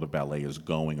where the world of ballet is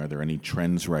going, are there any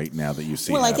trends right now that you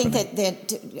see happening? I think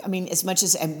that as much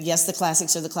as, yes, the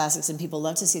classics are the classics, and people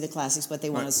love to see the classics, but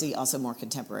they want to see also more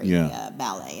contemporary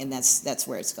ballet, and that's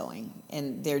where it's going.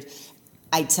 And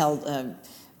I tell...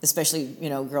 especially,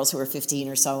 girls who are 15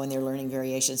 or so, and they're learning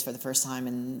variations for the first time,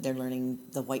 and they're learning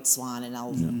the White Swan, and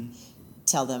I'll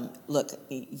tell them, look,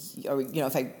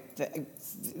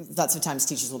 lots of times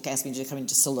teachers will ask me to come in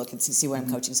just to look and see where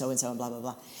I'm coaching so-and-so and blah, blah,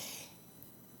 blah.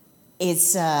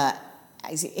 It's, I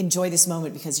enjoy this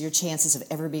moment because your chances of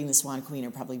ever being the Swan Queen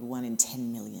are probably 1 in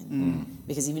 10 million.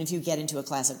 Because even if you get into a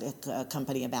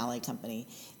company, a ballet company,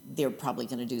 they're probably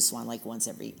going to do Swan Lake once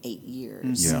every 8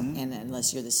 years. And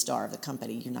unless you're the star of the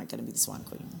company, you're not going to be the Swan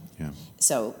Queen.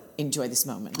 So enjoy this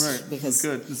moment. Right. Because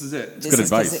that's good. This is it. It's good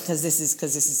advice. Because this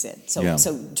is it.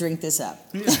 So drink this up.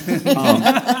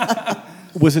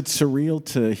 Was it surreal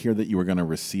to hear that you were going to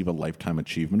receive a Lifetime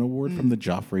Achievement Award from the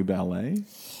Joffrey Ballet?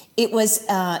 It was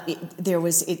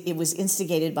it was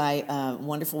instigated by a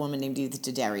wonderful woman named Edith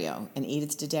Daddario, and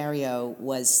Edith Daddario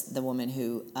was the woman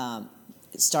who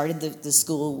started the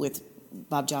school with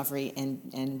Bob Joffrey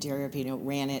and Dario Arpino,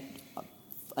 ran it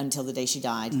until the day she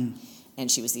died,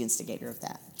 and she was the instigator of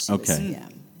that. She was,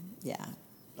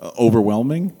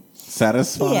 overwhelming?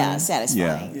 Satisfying? Yeah,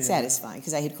 satisfying.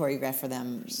 Because I had choreographed for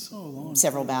them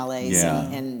several ballets,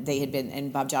 and they had been.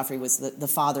 And Bob Joffrey was the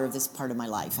father of this part of my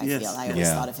life. I feel I always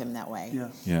thought of him that way.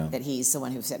 That he's the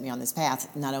one who set me on this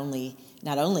path. Not only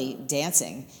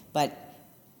dancing, but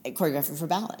choreographing for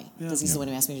ballet, because he's the one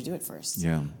who asked me to do it first.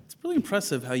 Yeah, it's really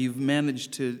impressive how you've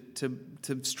managed to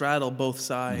straddle both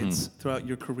sides throughout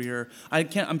your career.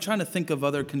 I'm trying to think of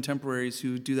other contemporaries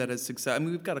who do that as success. I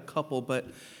mean, we've got a couple, but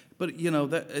But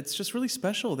that it's just really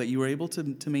special that you were able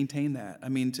to maintain that. I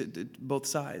mean, to both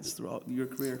sides throughout your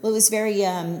career. Well, it was very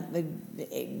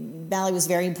ballet was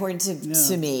very important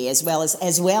to me as well as I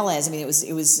mean, it was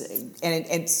and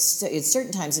at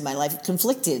certain times in my life it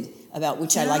conflicted about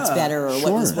which I liked better or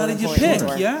what was more important. How did you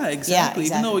pick? Yeah, exactly.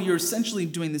 Even though you're essentially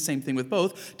doing the same thing with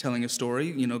both, telling a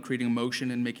story, creating emotion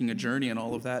and making a journey and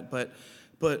all of that, but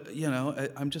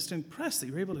I'm just impressed that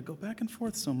you're able to go back and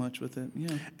forth so much with it.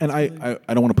 Yeah. And I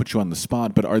don't want to put you on the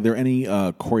spot, but are there any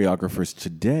choreographers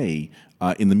today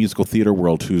in the musical theater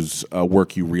world whose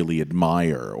work you really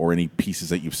admire, or any pieces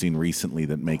that you've seen recently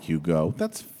that make you go,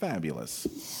 that's fabulous?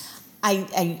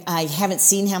 I haven't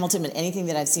seen Hamilton, but anything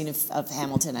that I've seen of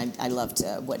Hamilton, I loved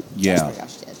what Jasper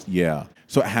Gosh did. Yeah.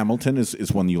 So Hamilton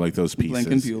is one you like those pieces. Blank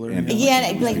and Bueller.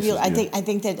 Blank and Bueller. I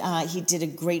think that he did a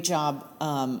great job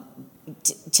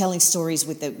telling stories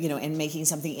with and making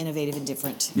something innovative and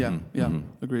different. Yeah.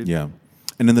 Agreed. Yeah.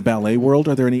 And in the ballet world,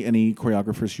 are there any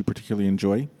choreographers you particularly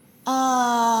enjoy?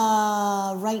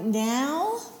 Right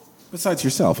now? Besides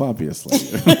yourself, obviously.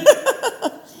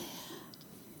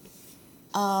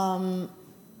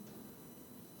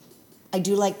 I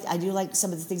do like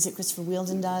some of the things that Christopher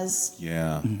Wheeldon does.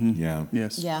 Yeah. Mm-hmm. Yeah.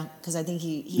 Yes. Yeah, because I think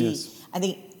I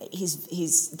think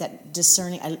he's that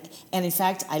discerning. And in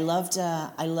fact, I loved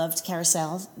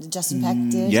Carousel that Justin Peck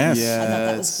did. Yes. I thought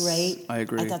that was great. I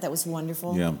agree. I thought that was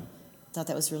wonderful. Yeah. I thought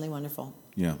that was really wonderful.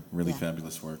 Yeah, really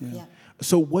fabulous work. Yeah.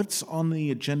 So what's on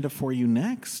the agenda for you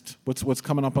next? What's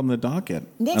coming up on the docket?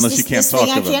 Next, Unless you can't talk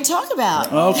about. I can't talk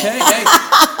about. Okay. Hey.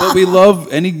 But we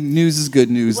love any news is good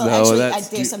news, though.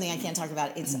 Actually, there's something I can't talk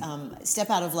about. It's Step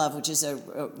Out of Love, which is a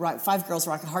five girls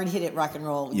hard-hit rock and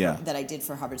roll that I did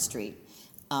for Hubbard Street.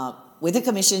 With a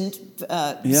commissioned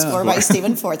score by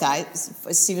Stephen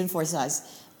Forsythe.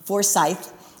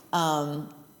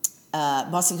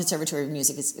 Boston Conservatory of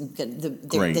Music is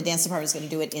the dance department is going to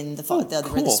do it in the fall,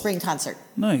 the spring concert.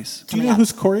 Nice. Do you know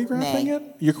who's choreographing it?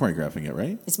 You're choreographing it,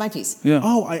 right? It's my piece. Yeah.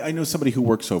 Oh, I know somebody who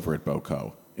works over at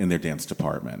BOCO in their dance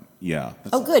department. Yeah.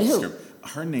 Oh, good. Who?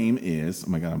 Her name is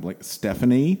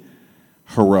Stephanie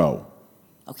Hero.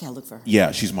 Okay, I'll look for her.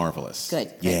 Yeah, she's marvelous.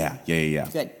 Good. Yeah.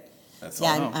 Good. That's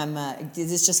awesome. I'm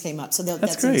this just came up, so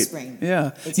that's great. in the spring.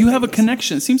 Yeah. You have a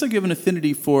connection. It seems like you have an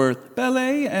affinity for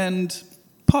ballet and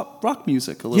pop rock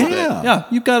music a little bit. Yeah,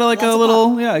 you've got a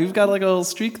little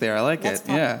streak there. I like it.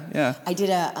 Yeah. I did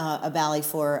a ballet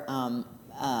for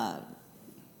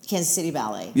Kansas City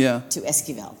Ballet. Yeah. To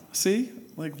Esquivel. See,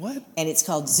 like what? And it's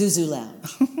called Zuzu Lounge.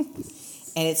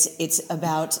 And it's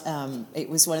about it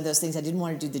was one of those things I didn't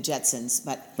want to do the Jetsons,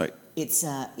 but it's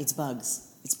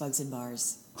bugs. It's bugs in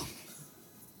bars.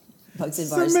 Bugs in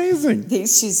bars. It's amazing.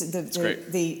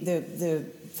 The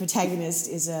protagonist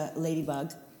is a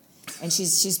ladybug. And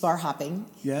she's bar hopping,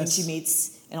 and she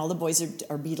meets, and all the boys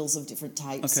are beetles of different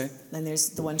types. Okay. And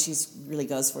there's the one she really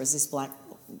goes for is this black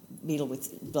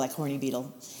horny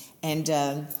beetle, and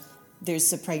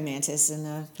there's a praying mantis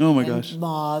and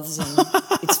moths, and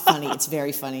it's funny. It's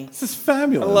very funny. This is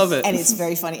fabulous. I love it, and it's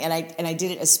very funny. And I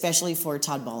did it especially for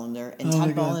Todd Bollender, and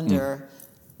Todd Bollender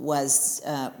was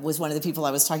one of the people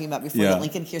I was talking about before that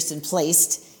Lincoln Kirsten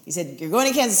placed. He said, "You're going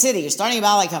to Kansas City. You're starting a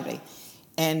ballet company,"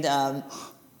 and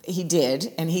he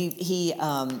did, and he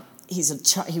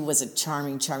was a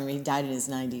charming. He died in his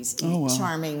 90s.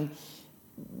 Charming,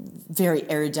 very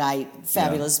erudite,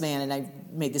 fabulous man, and I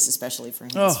made this especially for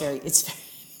him. It's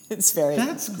very.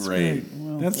 That's great.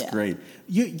 That's great.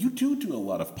 You do a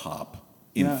lot of pop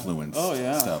influence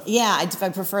stuff. Yeah, I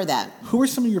prefer that. Who are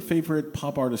some of your favorite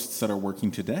pop artists that are working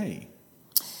today,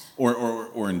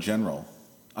 or in general?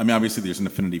 I mean, obviously, there's an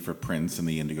affinity for Prince and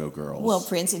the Indigo Girls. Well,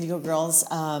 Prince, Indigo Girls.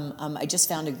 I just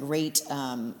found a great.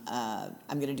 I'm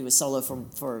going to do a solo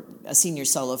for a senior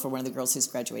solo for one of the girls who's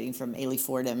graduating from Ailey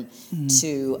Fordham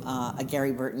to a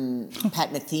Gary Burton,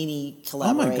 Pat Metheny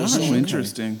collaboration. Oh my gosh,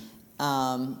 interesting.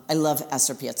 I love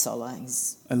Astor Piazzolla.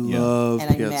 I love Piazzolla.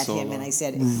 And I met him, and I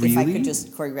said, if I could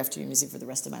just choreograph to your music for the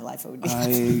rest of my life, I would be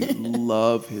happy. I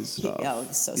love his stuff. Oh, it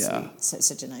was so sweet.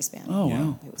 Such a nice band. Oh,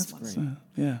 wow. It was wonderful.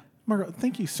 Yeah. Margot,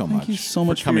 thank you so much. Thank you so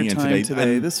much for coming your in time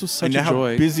today. This was such a joy. I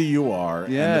know how busy you are.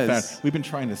 Yes. And the fact we've been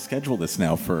trying to schedule this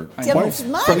now for months.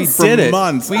 We did it.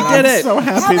 Months. We did it. I'm so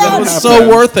happy that was so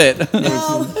worth it.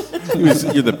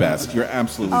 You're the best. You're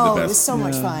absolutely the best. It was so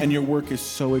much fun. And your work is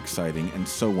so exciting and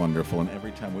so wonderful. And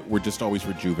every time we're just always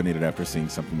rejuvenated after seeing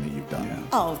something that you've done. Yeah.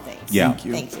 Oh, thanks. Yeah. Thank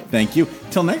you. Thank you.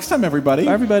 Till next time, everybody.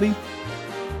 Bye, everybody.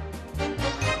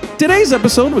 Today's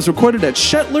episode was recorded at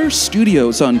Shetler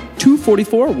Studios on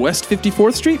 244 West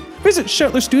 54th Street. Visit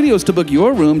Shetler Studios to book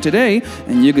your room today,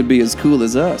 and you could be as cool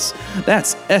as us.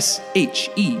 That's SHETLER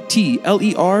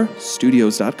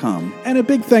Studios.com. And a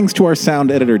big thanks to our sound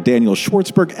editor, Daniel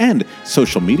Schwartzberg, and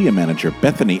social media manager,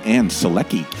 Bethany Ann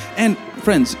Selecki. And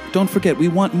friends, don't forget, we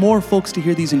want more folks to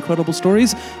hear these incredible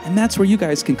stories, and that's where you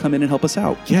guys can come in and help us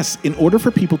out. Yes, in order for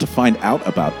people to find out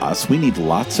about us, we need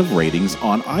lots of ratings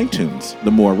on iTunes. The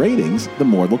more ratings, the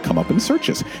more they'll come up in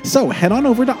searches. So head on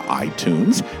over to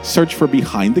iTunes, search for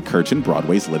Behind the Curtain,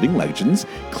 Broadway's Living Legends,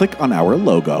 click on our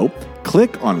logo,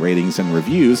 click on ratings and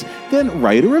reviews, then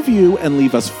write a review and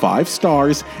leave us 5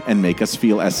 stars and make us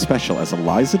feel as special as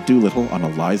Eliza Doolittle on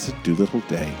Eliza Doolittle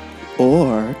Day.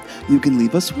 Or you can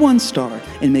leave us 1 star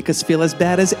and make us feel as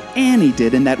bad as Annie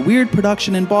did in that weird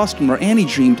production in Boston where Annie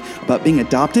dreamed about being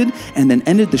adopted and then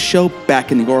ended the show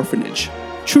back in the orphanage.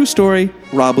 True story,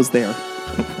 Rob was there.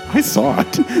 I saw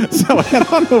it. So head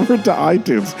on over to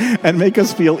iTunes and make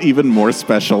us feel even more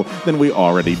special than we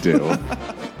already do.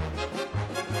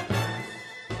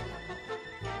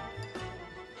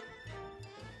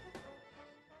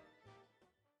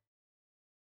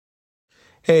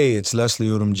 Hey, it's Leslie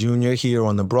Odom Jr. here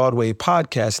on the Broadway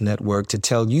Podcast Network to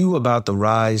tell you about the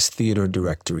Rise Theater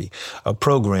Directory, a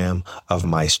program of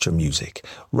Maestro Music.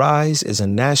 Rise is a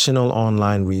national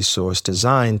online resource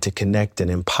designed to connect and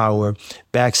empower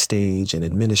backstage and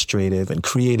administrative and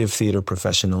creative theater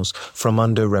professionals from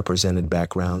underrepresented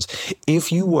backgrounds.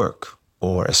 If you work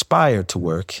or aspire to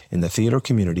work in the theater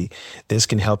community, this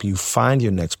can help you find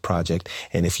your next project.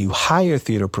 And if you hire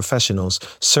theater professionals,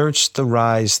 search the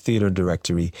Rise Theater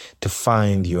Directory to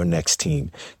find your next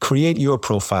team. Create your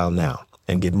profile now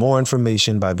and get more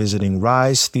information by visiting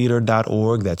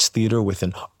risetheater.org. That's theater with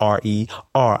an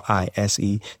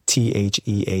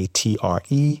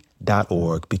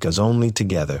RERISETHEATRE.org, because only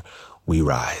together we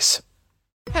rise.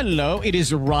 Hello, it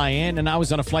is Ryan, and I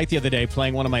was on a flight the other day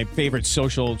playing one of my favorite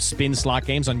social spin slot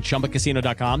games on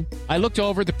ChumbaCasino.com. I looked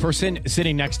over at the person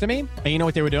sitting next to me, and you know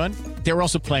what they were doing? They were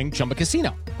also playing Chumba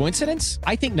Casino. Coincidence?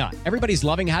 I think not. Everybody's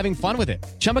loving having fun with it.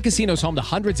 Chumba Casino is home to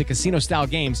hundreds of casino-style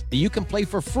games that you can play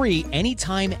for free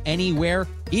anytime, anywhere,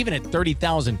 even at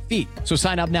 30,000 feet. So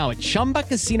sign up now at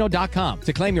ChumbaCasino.com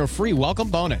to claim your free welcome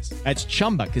bonus. That's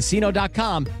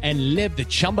ChumbaCasino.com and live the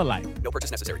Chumba life. No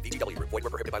purchase necessary. VGW Group. Void where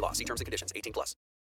prohibited by law. See terms and conditions. 18+.